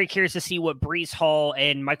 I'll be very curious to see what Breece Hall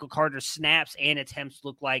and Michael Carter's snaps and attempts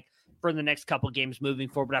look like for the next couple games moving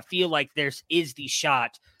forward. But I feel like is the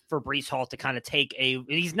shot for Breece Hall to kind of take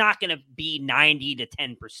he's not going to be 90 to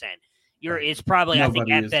 10%. It's probably,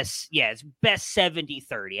 nobody I think, at best, it's best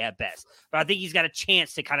 70-30 at best. But I think he's got a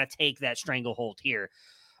chance to kind of take that stranglehold here.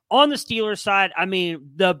 On the Steelers side, I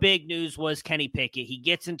mean, the big news was Kenny Pickett. He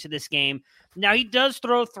gets into this game. Now, he does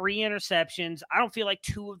throw 3 interceptions. I don't feel like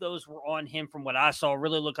 2 of those were on him from what I saw. It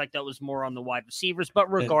really looked like that was more on the wide receivers.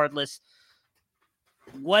 But regardless,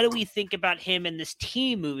 what do we think about him and this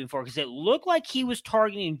team moving forward? Because it looked like he was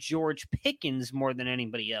targeting George Pickens more than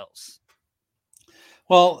anybody else.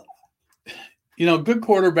 Well, good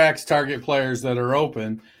quarterbacks target players that are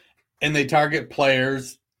open, and they target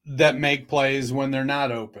players that make plays when they're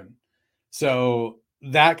not open. So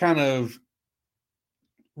that kind of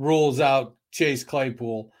rules out Chase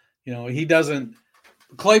Claypool.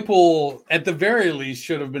 Claypool at the very least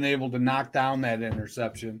should have been able to knock down that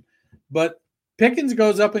interception, but Pickens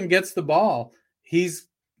goes up and gets the ball. Him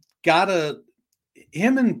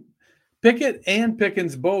and Pickett and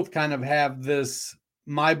Pickens both kind of have this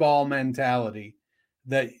my ball mentality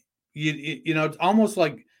that it's almost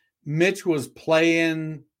like Mitch was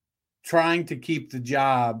trying to keep the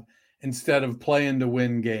job instead of playing to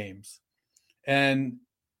win games. And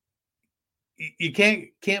you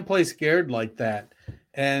can't play scared like that.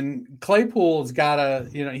 And Claypool's got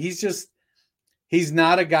he's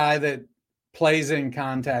not a guy that plays in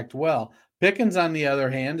contact well. Pickens, on the other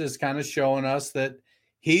hand, is kind of showing us that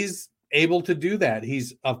he's able to do that.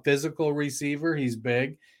 He's a physical receiver. He's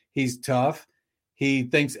big. He's tough. He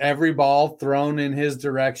thinks every ball thrown in his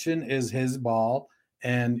direction is his ball,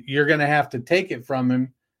 and you're going to have to take it from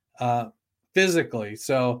him physically.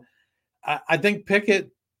 So I think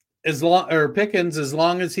Pickens, as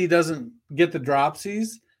long as he doesn't get the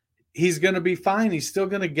dropsies, he's going to be fine. He's still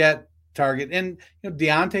going to get target. And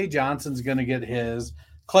Deontay Johnson's going to get his.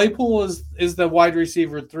 Claypool is the wide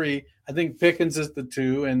receiver 3. I think Pickens is the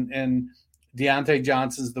 2, and Deontay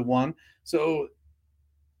Johnson's the 1. So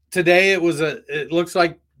today it looks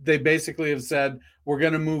like they basically have said, we're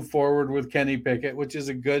going to move forward with Kenny Pickett, which is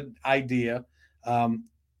a good idea. And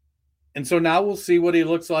so now we'll see what he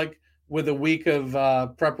looks like with a week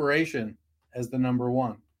of preparation as the number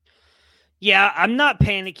 1. Yeah, I'm not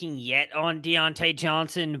panicking yet on Deontay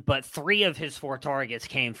Johnson, but 3 of his 4 targets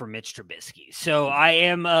came from Mitch Trubisky. So I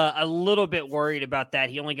am a little bit worried about that.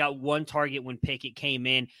 He only got 1 target when Pickett came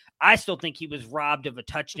in. I still think he was robbed of a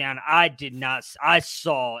touchdown. I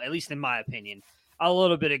saw, at least in my opinion, a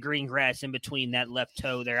little bit of green grass in between that left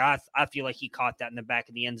toe there. I feel like he caught that in the back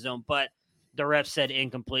of the end zone, but the ref said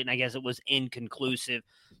incomplete, and I guess it was inconclusive.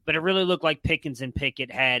 But it really looked like Pickens and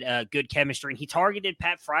Pickett had good chemistry, and he targeted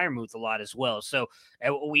Pat Freiermuth a lot as well. So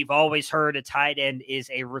we've always heard a tight end is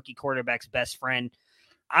a rookie quarterback's best friend.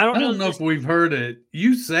 I don't know if we've heard it.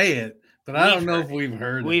 You say it, but I don't know if we've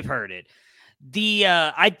heard it. We've heard it.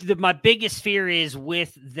 My biggest fear is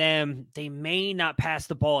with them, they may not pass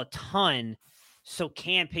the ball a ton. So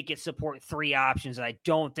can Pickett support 3 options? I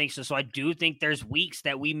don't think so. So I do think there's weeks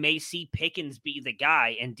that we may see Pickens be the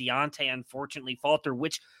guy and Deontay unfortunately falter,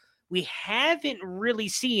 which we haven't really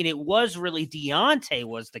seen. It was really Deontay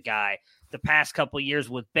was the guy the past couple of years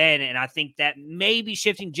with Ben, and I think that may be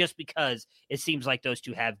shifting just because it seems like those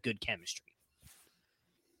 2 have good chemistry.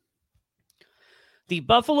 The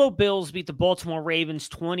Buffalo Bills beat the Baltimore Ravens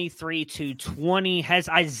 23-20. Has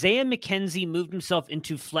Isaiah McKenzie moved himself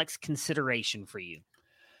into flex consideration for you?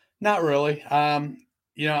 Not really. I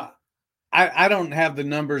don't have the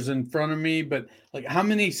numbers in front of me, but like how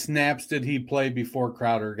many snaps did he play before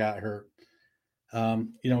Crowder got hurt?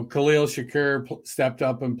 Khalil Shakir stepped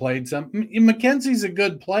up and played some. McKenzie's a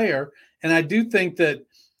good player, and I do think that.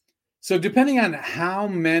 So depending on how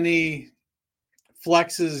many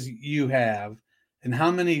flexes you have, and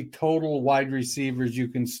how many total wide receivers you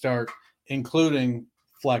can start, including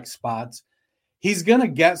flex spots, he's going to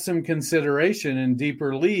get some consideration in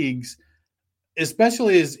deeper leagues,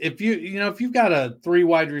 especially as if you've got a 3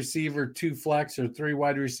 wide receiver, 2 flex, or 3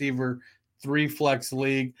 wide receiver, 3 flex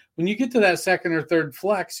league. When you get to that second or third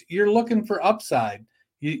flex, you're looking for upside.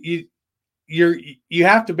 You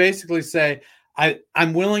have to basically say,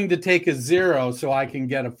 I'm willing to take a 0 so I can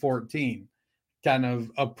get a 14 kind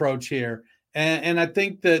of approach here. And I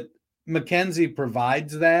think that McKenzie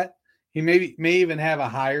provides that. He may even have a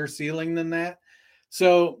higher ceiling than that.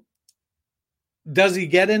 So does he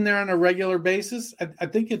get in there on a regular basis? I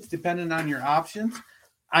think it's dependent on your options.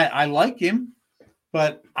 I like him,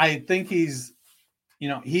 but I think he's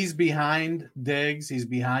behind Diggs. He's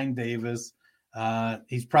behind Davis.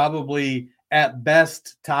 He's probably at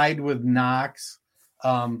best tied with Knox,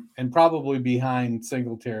 and probably behind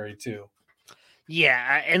Singletary too.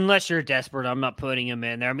 Yeah, unless you're desperate, I'm not putting him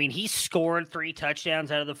in there. I mean, he's scored 3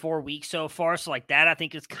 touchdowns out of the 4 weeks so far. So like that, I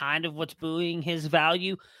think is kind of what's buoying his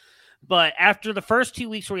value. But after the first 2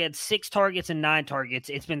 weeks where he had 6 targets and 9 targets,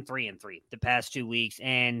 it's been 3-3 the past 2 weeks,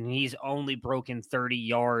 and he's only broken 30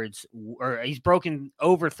 yards, or he's broken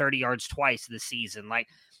over 30 yards twice this season. Like,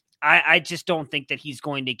 I just don't think that he's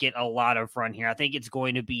going to get a lot of run here. I think it's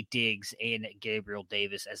going to be Diggs and Gabriel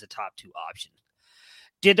Davis as a top 2 option.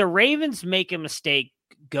 Did the Ravens make a mistake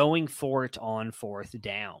going for it on 4th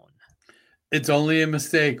down? It's only a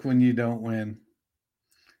mistake when you don't win.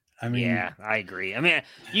 I mean, yeah, I agree. I mean,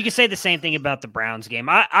 you can say the same thing about the Browns game.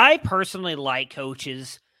 I personally like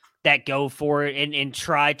coaches that go for it and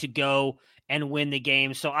try to go and win the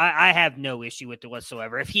game. So I have no issue with it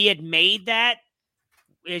whatsoever. If he had made that,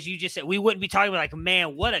 as you just said, we wouldn't be talking about like,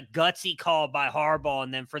 man, what a gutsy call by Harbaugh,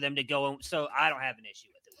 and then for them to go. So I don't have an issue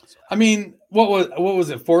with it whatsoever. I mean, what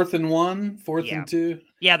was it? 4th and 1, 4th and 2.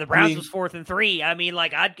 Yeah, the Browns was 4th and 3. I mean,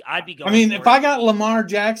 like I'd be going. I mean, if I got Lamar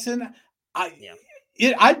Jackson,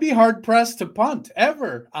 I'd be hard pressed to punt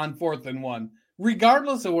ever on 4th and 1,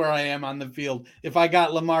 regardless of where I am on the field. If I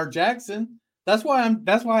got Lamar Jackson, that's why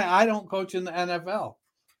I don't coach in the NFL.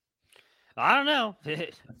 I don't know.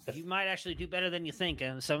 You might actually do better than you think.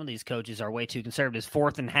 Some of these coaches are way too conservative.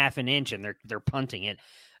 4th and half an inch, and they're punting it,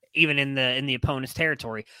 even in the opponent's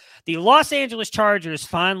territory. The Los Angeles Chargers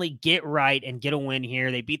finally get right and get a win here.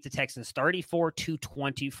 They beat the Texans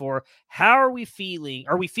 34-24. How are we feeling?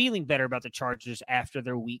 Are we feeling better about the Chargers after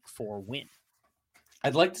their Week 4 win?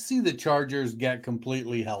 I'd like to see the Chargers get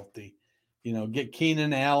completely healthy. Get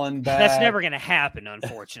Keenan Allen back. That's never going to happen,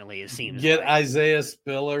 unfortunately, it seems. Get like. Isaiah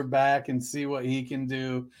Spiller back and see what he can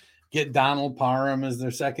do. Get Donald Parham as their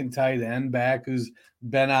second tight end back, who's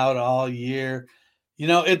been out all year.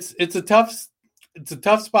 It's a tough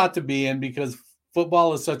spot to be in because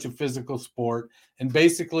football is such a physical sport, and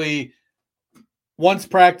basically, once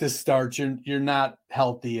practice starts, you're not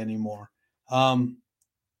healthy anymore.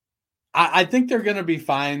 I think they're going to be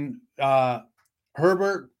fine.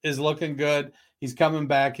 Herbert is looking good. He's coming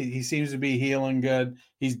back. He seems to be healing good.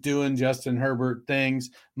 He's doing Justin Herbert things.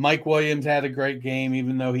 Mike Williams had a great game,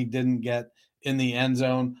 even though he didn't get in the end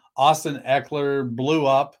zone. Austin Eckler blew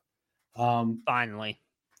up. Finally.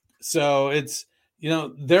 So it's,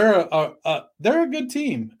 they're a good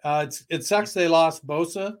team. It sucks they lost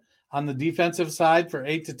Bosa on the defensive side for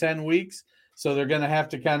 8 to 10 weeks. So they're going to have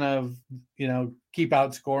to kind of, keep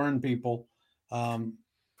outscoring people.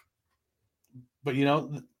 But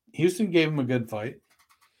Houston gave him a good fight.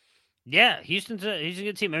 Yeah, he's a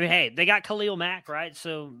good team. I mean, hey, they got Khalil Mack, right?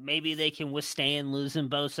 So maybe they can withstand losing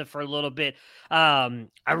Bosa for a little bit. I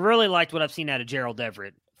really liked what I've seen out of Gerald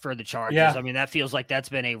Everett for the Chargers. Yeah. I mean, that feels like that's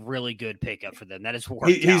been a really good pickup for them. That has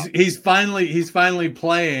worked out. He's finally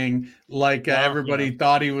playing like everybody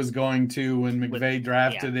thought he was going to when McVay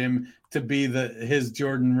drafted him to be his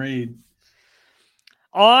Jordan Reed.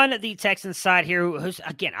 On the Texans side here, who's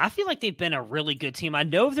again, I feel like they've been a really good team. I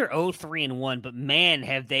know they're 0-3-1, but man,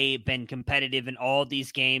 have they been competitive in all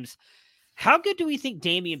these games. How good do we think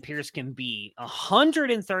Dameon Pierce can be?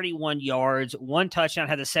 131 yards, 1 touchdown,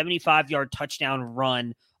 had a 75-yard touchdown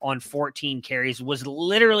run on 14 carries, was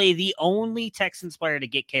literally the only Texans player to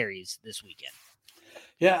get carries this weekend.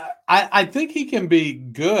 Yeah, I think he can be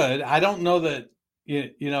good. I don't know that,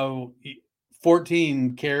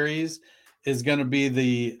 14 carries is going to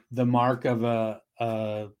be the mark of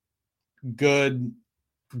a good,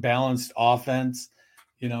 balanced offense.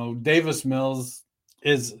 Davis Mills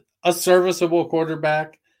is a serviceable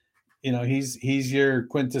quarterback. He's your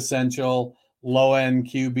quintessential low-end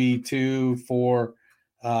QB2 for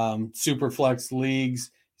Superflex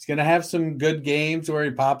leagues. He's going to have some good games where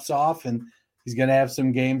he pops off, and he's going to have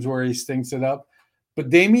some games where he stinks it up. But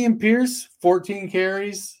Dameon Pierce, 14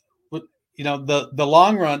 carries, the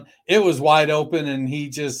long run, it was wide open, and he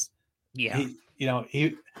just, I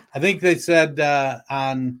think they said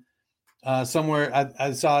on somewhere,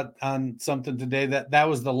 I saw it on something today that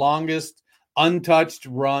was the longest untouched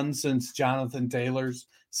run since Jonathan Taylor's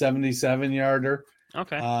 77-yarder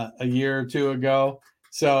a year or two ago.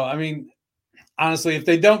 So, I mean, honestly, if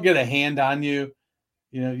they don't get a hand on you,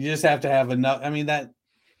 you just have to have enough. I mean, that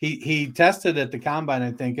he tested at the combine,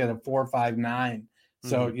 I think, at a 4.59.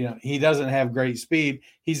 So, he doesn't have great speed.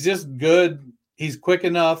 He's just good. He's quick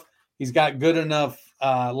enough. He's got good enough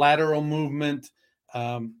lateral movement.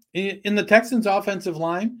 In the Texans' offensive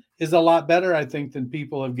line is a lot better, I think, than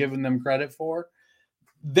people have given them credit for.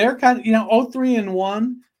 They're kind of,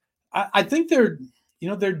 0-3-1. I think they're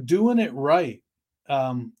doing it right.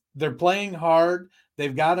 They're playing hard.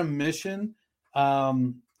 They've got a mission.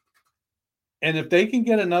 And if they can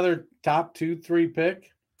get another top 2-3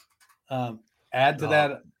 pick, add to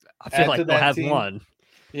that. I feel like they'll have team. one.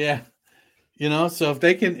 Yeah. So if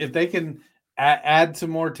they can add some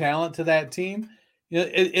more talent to that team. You know,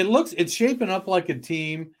 it's shaping up like a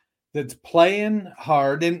team that's playing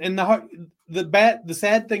hard. And the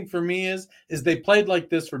sad thing for me is they played like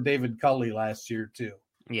this for David Culley last year too.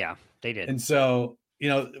 Yeah, they did. And so,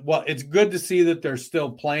 it's good to see that they're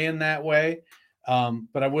still playing that way.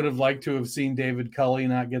 But I would have liked to have seen David Culley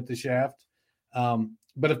not get the shaft.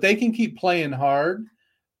 But if they can keep playing hard,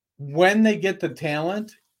 when they get the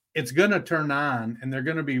talent, it's going to turn on and they're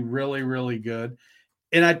going to be really, really good.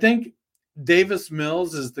 And I think Davis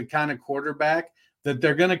Mills is the kind of quarterback that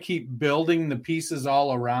they're going to keep building the pieces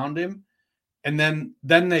all around him. And then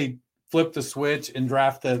they flip the switch and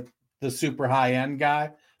draft the super high end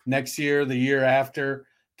guy next year, the year after,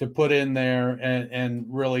 to put in there and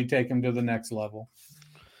really take him to the next level.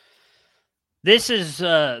 This is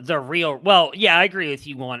the real. Well, yeah, I agree with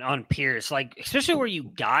you on Pierce. Like, especially where you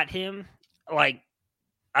got him. Like,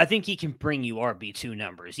 I think he can bring you RB2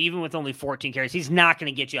 numbers, even with only 14 carries. He's not going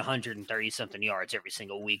to get you 130 something yards every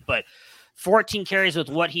single week, but 14 carries with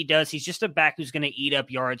what he does, he's just a back who's going to eat up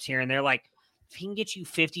yards here and there. Like, if he can get you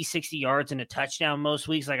 50, 60 yards and a touchdown most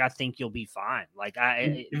weeks, like, I think you'll be fine. Like,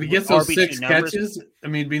 if he gets those 6 catches, I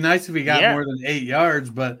mean, it'd be nice if he got more than 8 yards,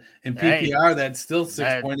 but in PPR, that's still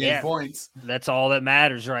 6.8 points. That's all that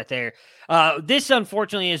matters right there. This,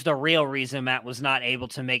 unfortunately, is the real reason Matt was not able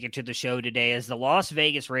to make it to the show today, as the Las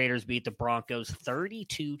Vegas Raiders beat the Broncos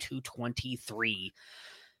 32-23.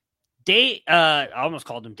 I almost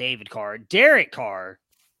called him David Carr. Derek Carr,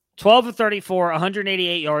 12 of 34,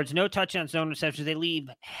 188 yards, no touchdowns, no interceptions. They leave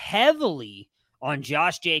heavily on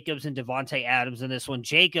Josh Jacobs and Devontae Adams in this one.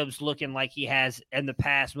 Jacobs looking like he has in the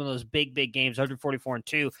past, one of those big games,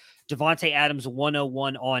 144-2. Devontae Adams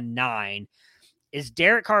 101 on 9. Is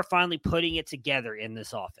Derek Carr finally putting it together in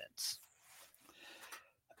this offense?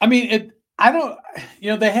 I mean,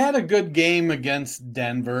 they had a good game against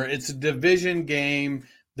Denver. It's a division game.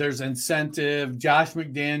 There's incentive. Josh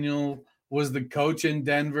McDaniel was the coach in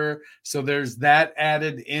Denver, so there's that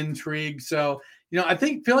added intrigue. So, I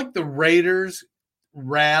feel like the Raiders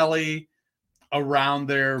rally around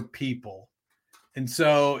their people. And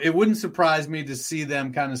so it wouldn't surprise me to see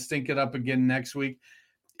them kind of stink it up again next week.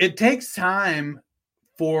 It takes time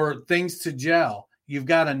for things to gel. You've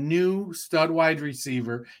got a new stud wide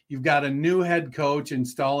receiver. You've got a new head coach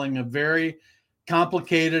installing a very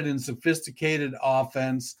complicated and sophisticated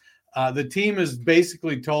offense. The team has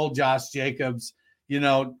basically told Josh Jacobs,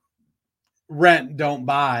 rent, don't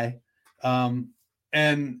buy.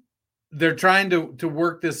 And they're trying to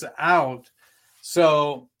work this out.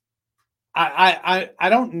 So I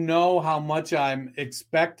don't know how much I'm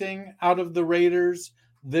expecting out of the Raiders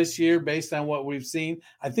this year based on what we've seen.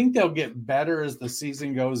 I think they'll get better as the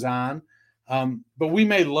season goes on. But we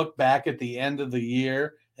may look back at the end of the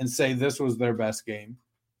year and say this was their best game.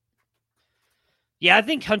 Yeah, I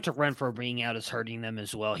think Hunter Renfrow being out is hurting them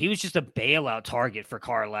as well. He was just a bailout target for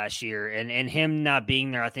Carr last year, and him not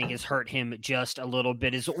being there, I think, has hurt him just a little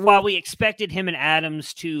bit. While we expected him and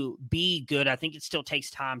Adams to be good, I think it still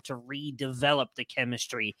takes time to redevelop the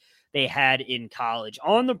chemistry they had in college.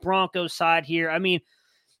 On the Broncos side here, I mean,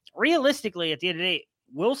 realistically, at the end of the day,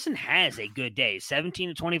 Wilson has a good day.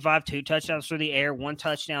 17-25, 2 touchdowns through the air, 1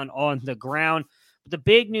 touchdown on the ground. But the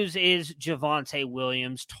big news is Javonte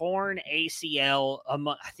Williams, torn ACL.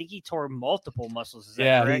 I think he tore multiple muscles. Is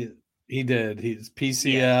that correct? He did. He's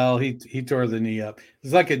PCL. Yeah. He tore the knee up.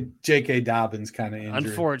 It's like a J.K. Dobbins kind of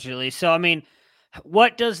injury. Unfortunately. So, I mean,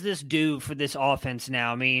 what does this do for this offense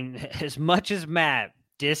now? I mean, as much as Matt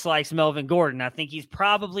dislikes Melvin Gordon, I think he's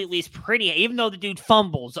probably at least pretty, even though the dude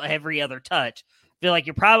fumbles every other touch, I feel like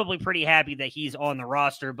you're probably pretty happy that he's on the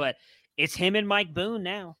roster, but it's him and Mike Boone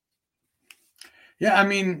now. Yeah, I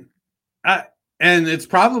mean, and it's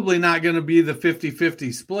probably not going to be the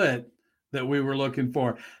 50-50 split that we were looking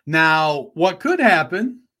for. Now, what could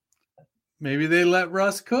happen, maybe they let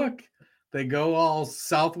Russ cook. They go all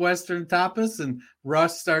Southwestern tapas, and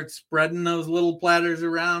Russ starts spreading those little platters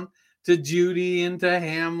around to Judy and to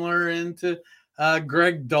Hamler and to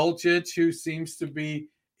Greg Dulcich, who seems to be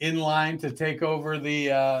in line to take over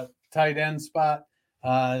the tight end spot.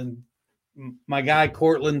 My guy,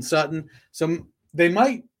 Cortland Sutton. So they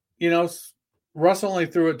might, Russ only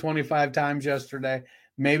threw it 25 times yesterday.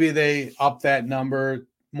 Maybe they up that number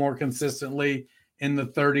more consistently in the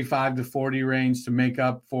 35 to 40 range to make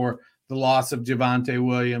up for the loss of Javonte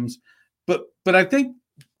Williams. But I think,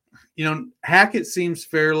 Hackett seems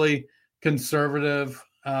fairly conservative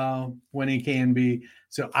when he can be.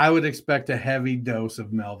 So I would expect a heavy dose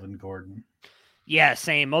of Melvin Gordon. Yeah,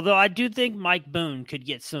 same. Although I do think Mike Boone could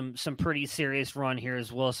get some pretty serious run here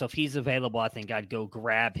as well. So if he's available, I think I'd go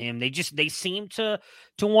grab him. They seem to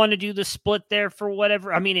want to do the split there for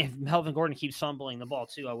whatever. I mean, if Melvin Gordon keeps fumbling the ball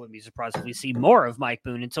too, I wouldn't be surprised if we see more of Mike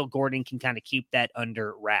Boone until Gordon can kind of keep that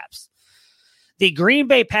under wraps. The Green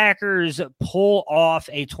Bay Packers pull off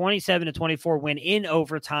a 27-24 win in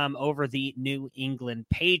overtime over the New England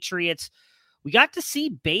Patriots. We got to see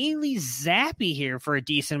Bailey Zappi here for a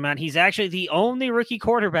decent amount. He's actually the only rookie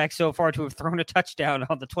quarterback so far to have thrown a touchdown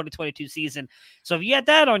on the 2022 season. So if you had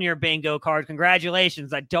that on your bingo card,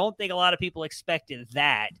 congratulations. I don't think a lot of people expected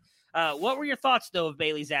that. What were your thoughts, though, of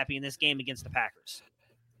Bailey Zappi in this game against the Packers?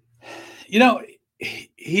 You know,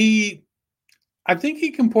 I think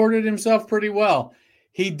he comported himself pretty well.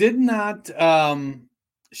 He did not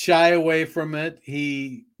shy away from it.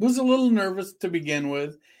 He was a little nervous to begin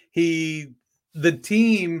with. The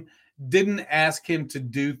team didn't ask him to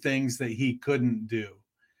do things that he couldn't do.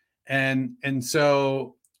 And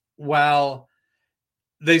so while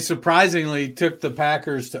they surprisingly took the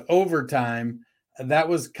Packers to overtime, that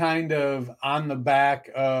was kind of on the back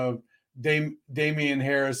of Damian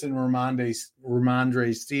Harris and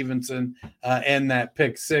Ramondre Stevenson and that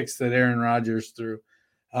pick six that Aaron Rodgers threw.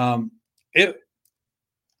 I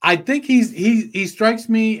think he strikes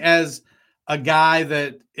me as a guy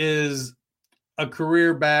that is a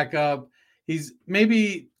career backup. He's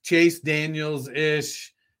maybe Chase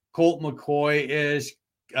Daniels-ish, Colt McCoy-ish,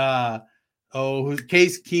 who's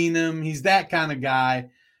Case Keenum. He's that kind of guy.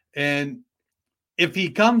 And if he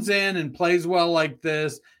comes in and plays well like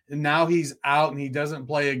this, and now he's out and he doesn't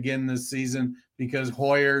play again this season because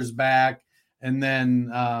Hoyer's back, and then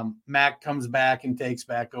Mack comes back and takes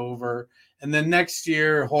back over. And then next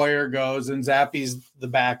year, Hoyer goes and Zappi's the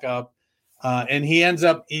backup. And he ends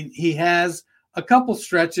up, he has a couple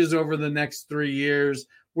stretches over the next 3 years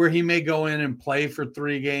where he may go in and play for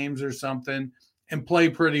 3 games or something and play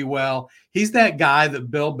pretty well. He's that guy that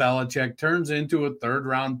Bill Belichick turns into a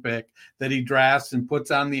 3rd-round pick that he drafts and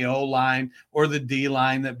puts on the O-line or the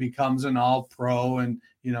D-line that becomes an all-pro in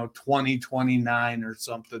 2029 or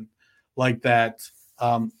something like that.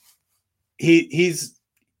 He's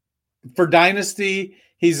for Dynasty,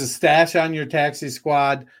 he's a stash on your taxi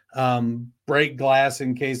squad, break glass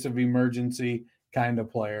in case of emergency kind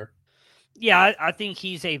of player. Yeah, I think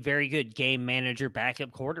he's a very good game manager,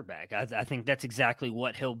 backup quarterback. I think that's exactly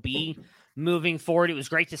what he'll be moving forward. It was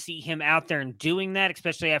great to see him out there and doing that,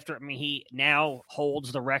 especially after, he now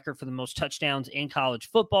holds the record for the most touchdowns in college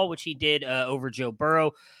football, which he did over Joe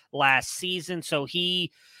Burrow last season. So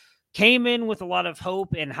he came in with a lot of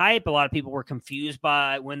hope and hype. A lot of people were confused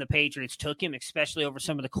by when the Patriots took him, especially over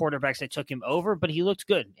some of the quarterbacks that took him over, but he looked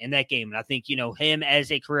good in that game. And I think, him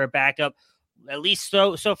as a career backup, at least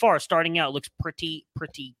so far, starting out, looks pretty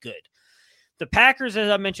good. The Packers, as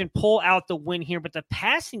I mentioned, pull out the win here, but the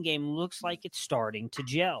passing game looks like it's starting to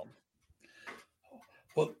gel.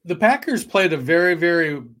 Well, the Packers played a very,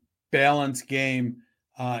 very balanced game.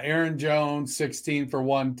 Aaron Jones, 16 for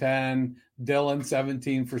 110, Dillon,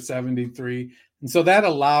 17 for 73. And so that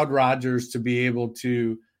allowed Rodgers to be able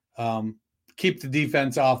to keep the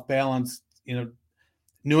defense off balance.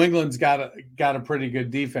 New England's got a pretty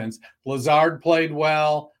good defense. Lazard played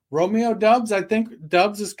well. Romeo Doubs, I think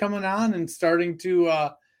Doubs is coming on and starting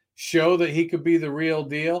to show that he could be the real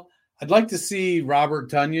deal. I'd like to see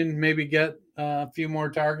Robert Tonyan maybe get a few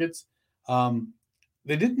more targets.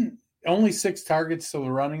 They didn't. Only 6 targets to the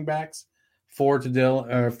running backs, 4 to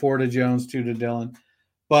Jones, 2 to Dillon.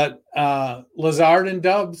 But Lazard and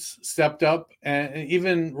Doubs stepped up, and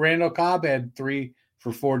even Randall Cobb had 3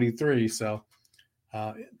 for 43. So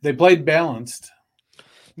they played balanced.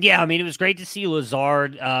 Yeah, it was great to see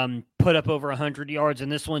Lazard put up over 100 yards,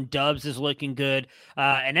 and this one, Doubs is looking good.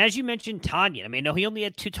 And as you mentioned, Tonyan, he only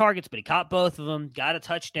had 2 targets, but he caught both of them, got a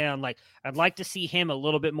touchdown. I'd like to see him a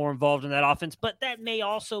little bit more involved in that offense, but that may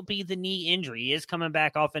also be the knee injury. He is coming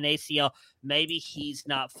back off an ACL. Maybe he's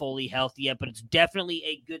not fully healthy yet, but it's definitely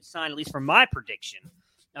a good sign, at least for my prediction,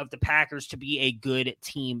 of the Packers to be a good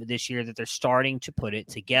team this year, that they're starting to put it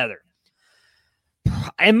together.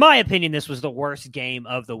 In my opinion, this was the worst game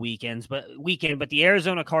of the weekend, but the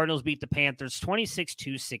Arizona Cardinals beat the Panthers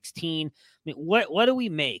 26-16. What do we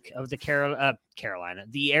make of the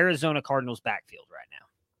the Arizona Cardinals backfield right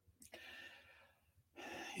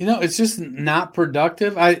now? It's just not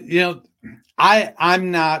productive.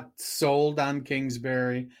 I'm not sold on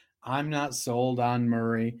Kingsbury. I'm not sold on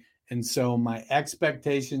Murray. And so my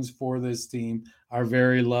expectations for this team are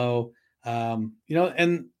very low. And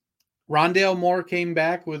Rondale Moore came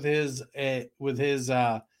back with his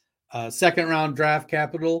second round draft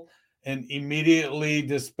capital and immediately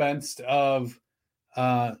dispensed of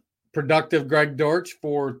productive Greg Dortch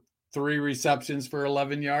for 3 receptions for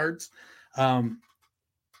 11 yards. It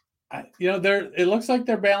looks like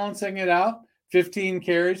they're balancing it out. 15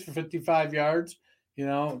 carries for 55 yards,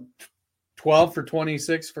 12 for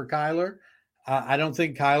 26 for Kyler. I don't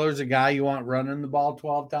think Kyler's a guy you want running the ball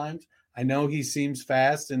 12 times. I know he seems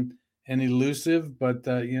fast and elusive, but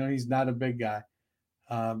he's not a big guy.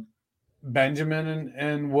 Benjamin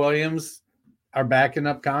and Williams are backing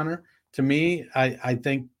up Connor. To me, I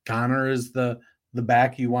think Connor is the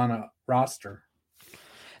back you want to roster.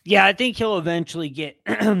 Yeah, I think he'll eventually get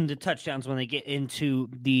the touchdowns when they get into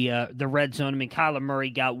the red zone. I mean, Kyler Murray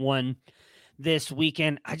got one this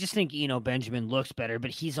weekend. I just think, Benjamin looks better,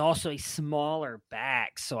 but he's also a smaller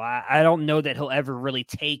back. So I don't know that he'll ever really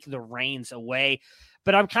take the reins away.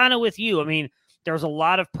 But I'm kind of with you. I mean, there was a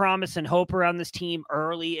lot of promise and hope around this team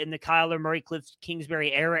early in the Kyler Murray, Cliff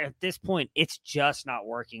Kingsbury era. At this point, it's just not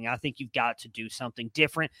working. I think you've got to do something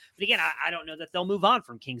different. But again, I don't know that they'll move on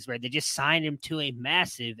from Kingsbury. They just signed him to a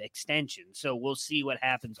massive extension. So we'll see what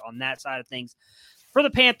happens on that side of things. For the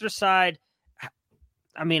Panthers side,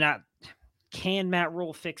 I mean, can Matt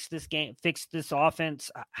Rule fix this game, fix this offense?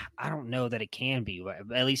 I don't know that it can be,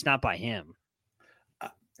 at least not by him.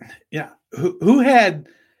 Yeah. Who had,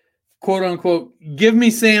 quote unquote, give me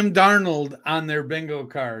Sam Darnold on their bingo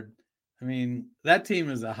card? I mean, that team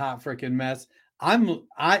is a hot freaking mess.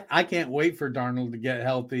 I can't wait for Darnold to get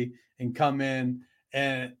healthy and come in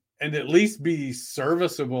and at least be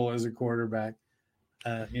serviceable as a quarterback.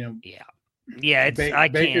 Yeah,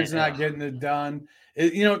 Baker's not getting it done.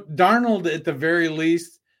 Darnold at the very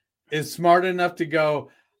least is smart enough to go,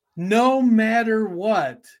 no matter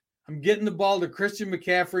what, I'm getting the ball to Christian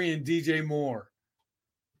McCaffrey and DJ Moore.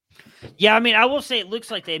 Yeah, I mean, I will say it looks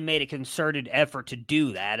like they made a concerted effort to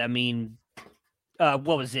do that. I mean, what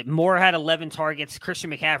was it? Moore had 11 targets.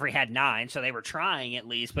 Christian McCaffrey had 9, so they were trying at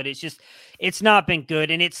least. But it's not been good,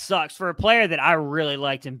 and it sucks. For a player that I really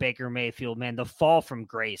liked in Baker Mayfield, man, the fall from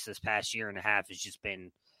grace this past year and a half has just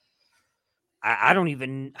been – I don't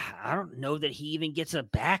know that he even gets a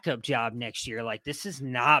backup job next year. Like, this has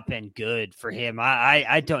not been good for him.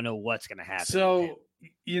 I don't know what's going to happen. So –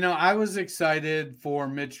 I was excited for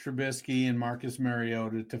Mitch Trubisky and Marcus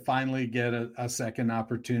Mariota to finally get a second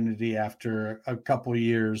opportunity after a couple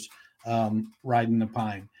years riding the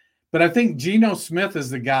pine. But I think Geno Smith is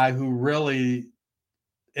the guy who really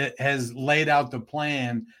has laid out the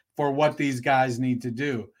plan for what these guys need to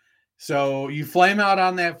do. So you flame out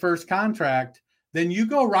on that first contract, then you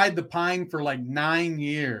go ride the pine for like 9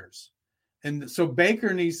 years. And so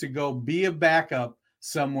Baker needs to go be a backup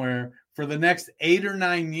somewhere for the next 8 or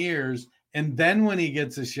 9 years. And then when he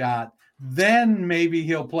gets a shot, then maybe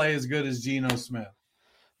he'll play as good as Geno Smith.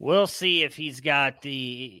 We'll see if he's got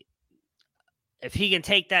if he can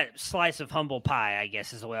take that slice of humble pie, I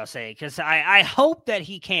guess is the way I'll say it. Because I hope that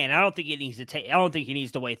he can. I don't think he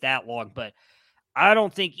needs to wait that long, but I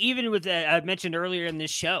don't think, even with I mentioned earlier in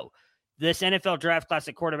this show, this NFL draft class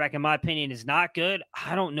at quarterback, in my opinion, is not good.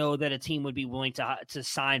 I don't know that a team would be willing to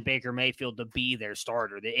sign Baker Mayfield to be their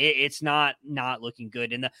starter. It's not looking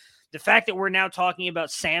good. And the fact that we're now talking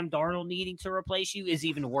about Sam Darnold needing to replace you is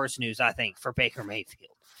even worse news, I think, for Baker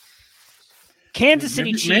Mayfield. Kansas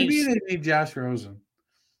City Chiefs. Maybe they need Josh Rosen.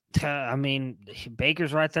 I mean,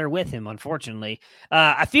 Baker's right there with him, unfortunately.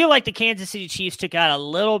 I feel like the Kansas City Chiefs took out a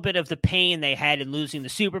little bit of the pain they had in losing the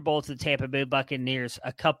Super Bowl to the Tampa Bay Buccaneers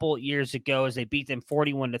a couple years ago as they beat them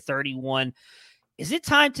 41-31. Is it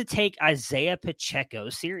time to take Isaiah Pacheco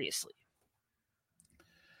seriously?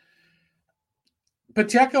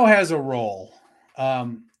 Pacheco has a role.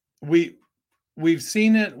 We've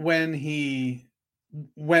seen it when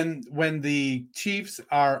the Chiefs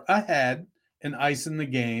are ahead and icing the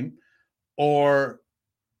game, or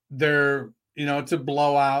they're, it's a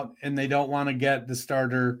blowout and they don't want to get the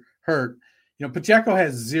starter hurt. Pacheco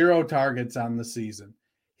has 0 targets on the season.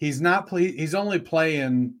 He's only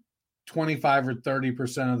playing 25 or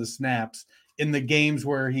 30% of the snaps in the games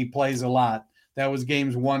where he plays a lot. That was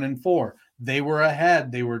games 1 and 4. They were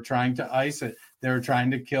ahead. They were trying to ice it. They were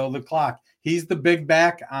trying to kill the clock. He's the big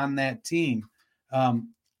back on that team.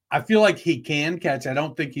 I feel like he can catch. I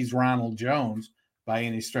don't think he's Ronald Jones by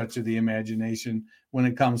any stretch of the imagination when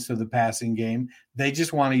it comes to the passing game. They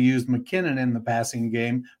just want to use McKinnon in the passing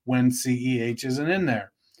game when CEH isn't in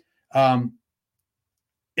there.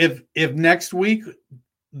 If next week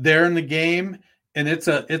they're in the game and it's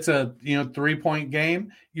a 3-point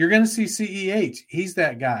game, you're going to see CEH. He's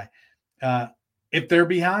that guy. If they're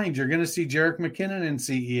behind, you're going to see Jerick McKinnon and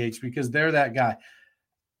CEH because they're that guy.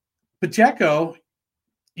 Pacheco,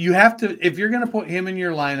 you have to, if you're going to put him in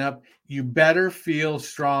your lineup, you better feel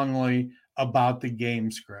strongly about the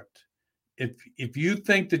game script. If you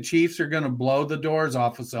think the Chiefs are going to blow the doors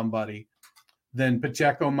off of somebody, then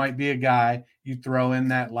Pacheco might be a guy you throw in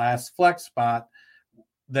that last flex spot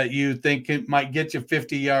that you think it might get you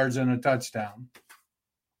 50 yards and a touchdown.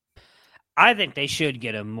 I think they should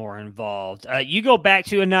get him more involved. You go back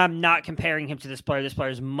to, and I'm not comparing him to this player. This player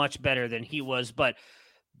is much better than he was, but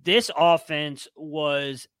this offense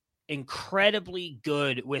was incredibly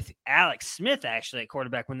good with Alex Smith actually at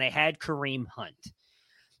quarterback when they had Kareem Hunt.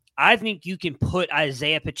 I think you can put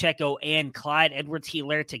Isaiah Pacheco and Clyde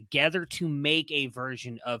Edwards-Helaire together to make a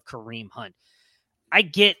version of Kareem Hunt. I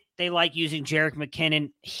get they like using Jerick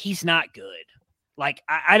McKinnon. He's not good. Like,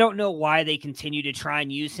 I don't know why they continue to try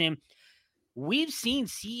and use him. We've seen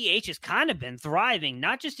CEH has kind of been thriving,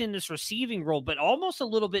 not just in this receiving role, but almost a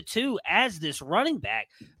little bit too as this running back.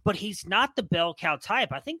 But he's not the bell cow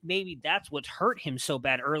type. I think maybe that's what's hurt him so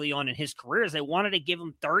bad early on in his career is they wanted to give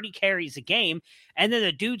him 30 carries a game. And then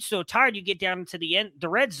the dude's so tired, you get down into the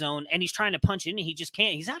red zone and he's trying to punch in and he just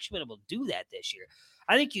can't. He's actually been able to do that this year.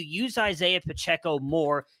 I think you use Isaiah Pacheco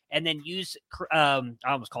more and then use, I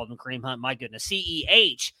almost called him Kareem Hunt, my goodness,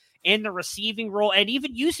 CEH in the receiving role, and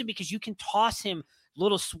even use him because you can toss him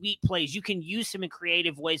little sweet plays. You can use him in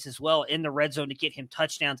creative ways as well in the red zone to get him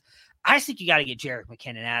touchdowns. I think you got to get Jerick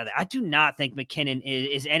McKinnon out of there. I do not think McKinnon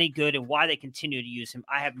is any good, and why they continue to use him,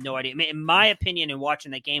 I have no idea. I mean, in my opinion, in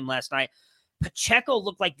watching that game last night, Pacheco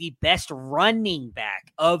looked like the best running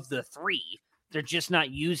back of the three. They're just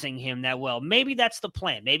not using him that well. Maybe that's the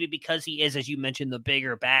plan. Maybe because he is, as you mentioned, the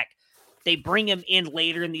bigger back, they bring him in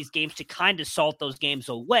later in these games to kind of salt those games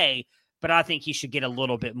away, but I think he should get a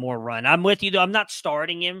little bit more run. I'm with you, though. I'm not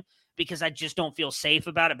starting him because I just don't feel safe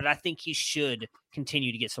about it, but I think he should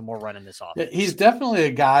continue to get some more run in this offense. He's definitely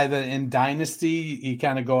a guy that in Dynasty you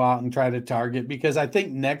kind of go out and try to target because I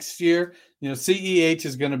think next year, CEH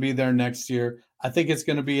is going to be there next year. I think it's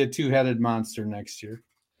going to be a two-headed monster next year.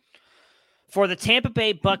 For the Tampa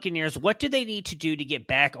Bay Buccaneers, what do they need to do to get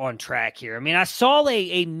back on track here? I mean, I saw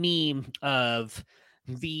a meme of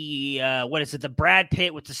the, the Brad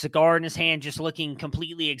Pitt with the cigar in his hand, just looking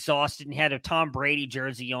completely exhausted, and he had a Tom Brady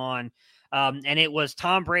jersey on. And it was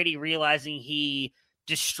Tom Brady realizing he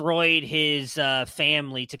destroyed his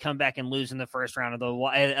family to come back and lose in the first round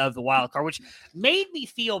of the wild card, which made me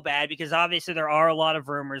feel bad because obviously there are a lot of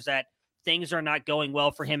rumors that things are not going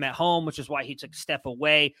well for him at home, which is why he took a step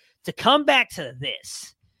away. To come back to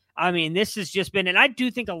this, I mean, this has just been, and I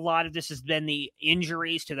do think a lot of this has been the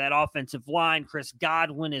injuries to that offensive line, Chris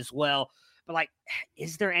Godwin as well. But, like,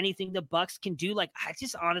 is there anything the Bucs can do? Like, I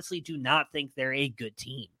just honestly do not think they're a good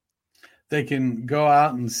team. They can go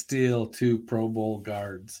out and steal 2 Pro Bowl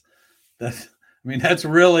guards. That's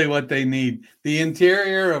really what they need. The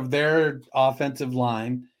interior of their offensive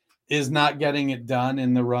line is not getting it done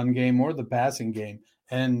in the run game or the passing game.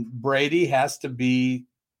 And Brady has to be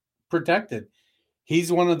protected. He's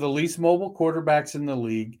one of the least mobile quarterbacks in the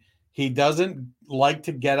league. He doesn't like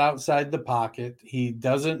to get outside the pocket. He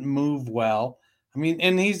doesn't move well.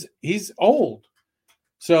 And he's old.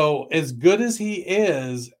 So as good as he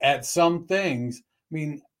is at some things,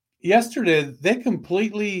 yesterday they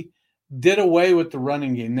completely did away with the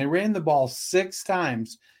running game. They ran the ball 6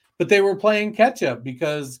 times. But they were playing catch up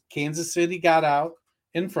because Kansas City got out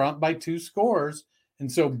in front by 2 scores.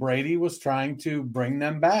 And so Brady was trying to bring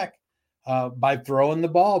them back by throwing the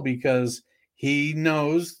ball because he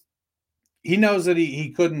knows that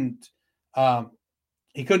he couldn't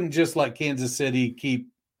just let Kansas City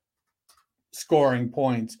keep scoring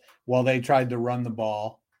points while they tried to run the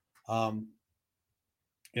ball. Rachaad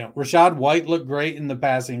White looked great in the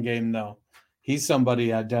passing game, though. He's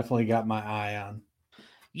somebody I definitely got my eye on.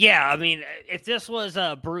 Yeah, if this was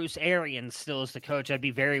Bruce Arians still as the coach, I'd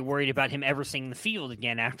be very worried about him ever seeing the field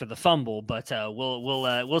again after the fumble. But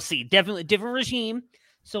we'll see. Definitely a different regime,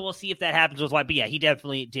 so we'll see if that happens with White. But yeah, he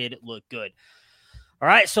definitely did look good. All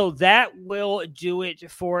right, so that will do it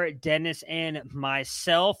for Dennis and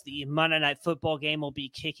myself. The Monday Night Football game will be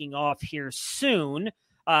kicking off here soon.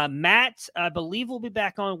 Matt, I believe, will be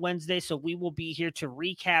back on Wednesday, so we will be here to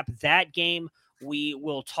recap that game. We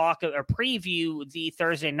will talk or preview the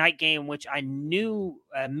Thursday night game, which I knew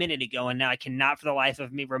a minute ago, and now I cannot for the life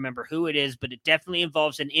of me remember who it is, but it definitely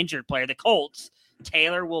involves an injured player. The Colts.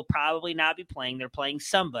 Taylor will probably not be playing. They're playing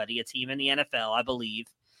somebody, a team in the NFL, I believe.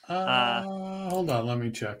 Hold on, let me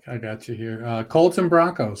check. I got you here. Colts and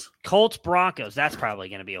Broncos. Colts, Broncos. That's probably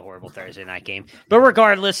going to be a horrible Thursday night game. But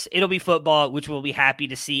regardless, it'll be football, which we'll be happy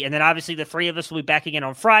to see. And then obviously the 3 of us will be back again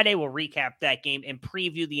on Friday. We'll recap that game and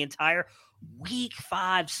preview the entire Week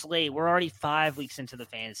 5 slate. We're already 5 weeks into the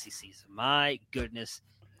fantasy season. My goodness,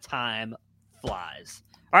 time flies.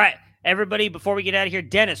 All right, everybody, before we get out of here,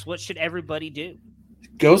 Dennis, what should everybody do?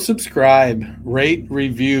 Go subscribe, rate,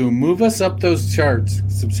 review. Move us up those charts.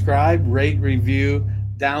 Subscribe, rate, review,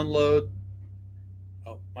 download.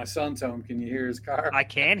 Oh, my son's home. Can you hear his car? I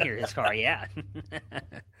can hear his car, yeah. All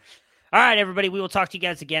right, everybody, we will talk to you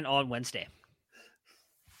guys again on Wednesday.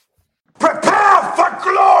 Prepare for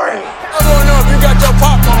glory! I don't know.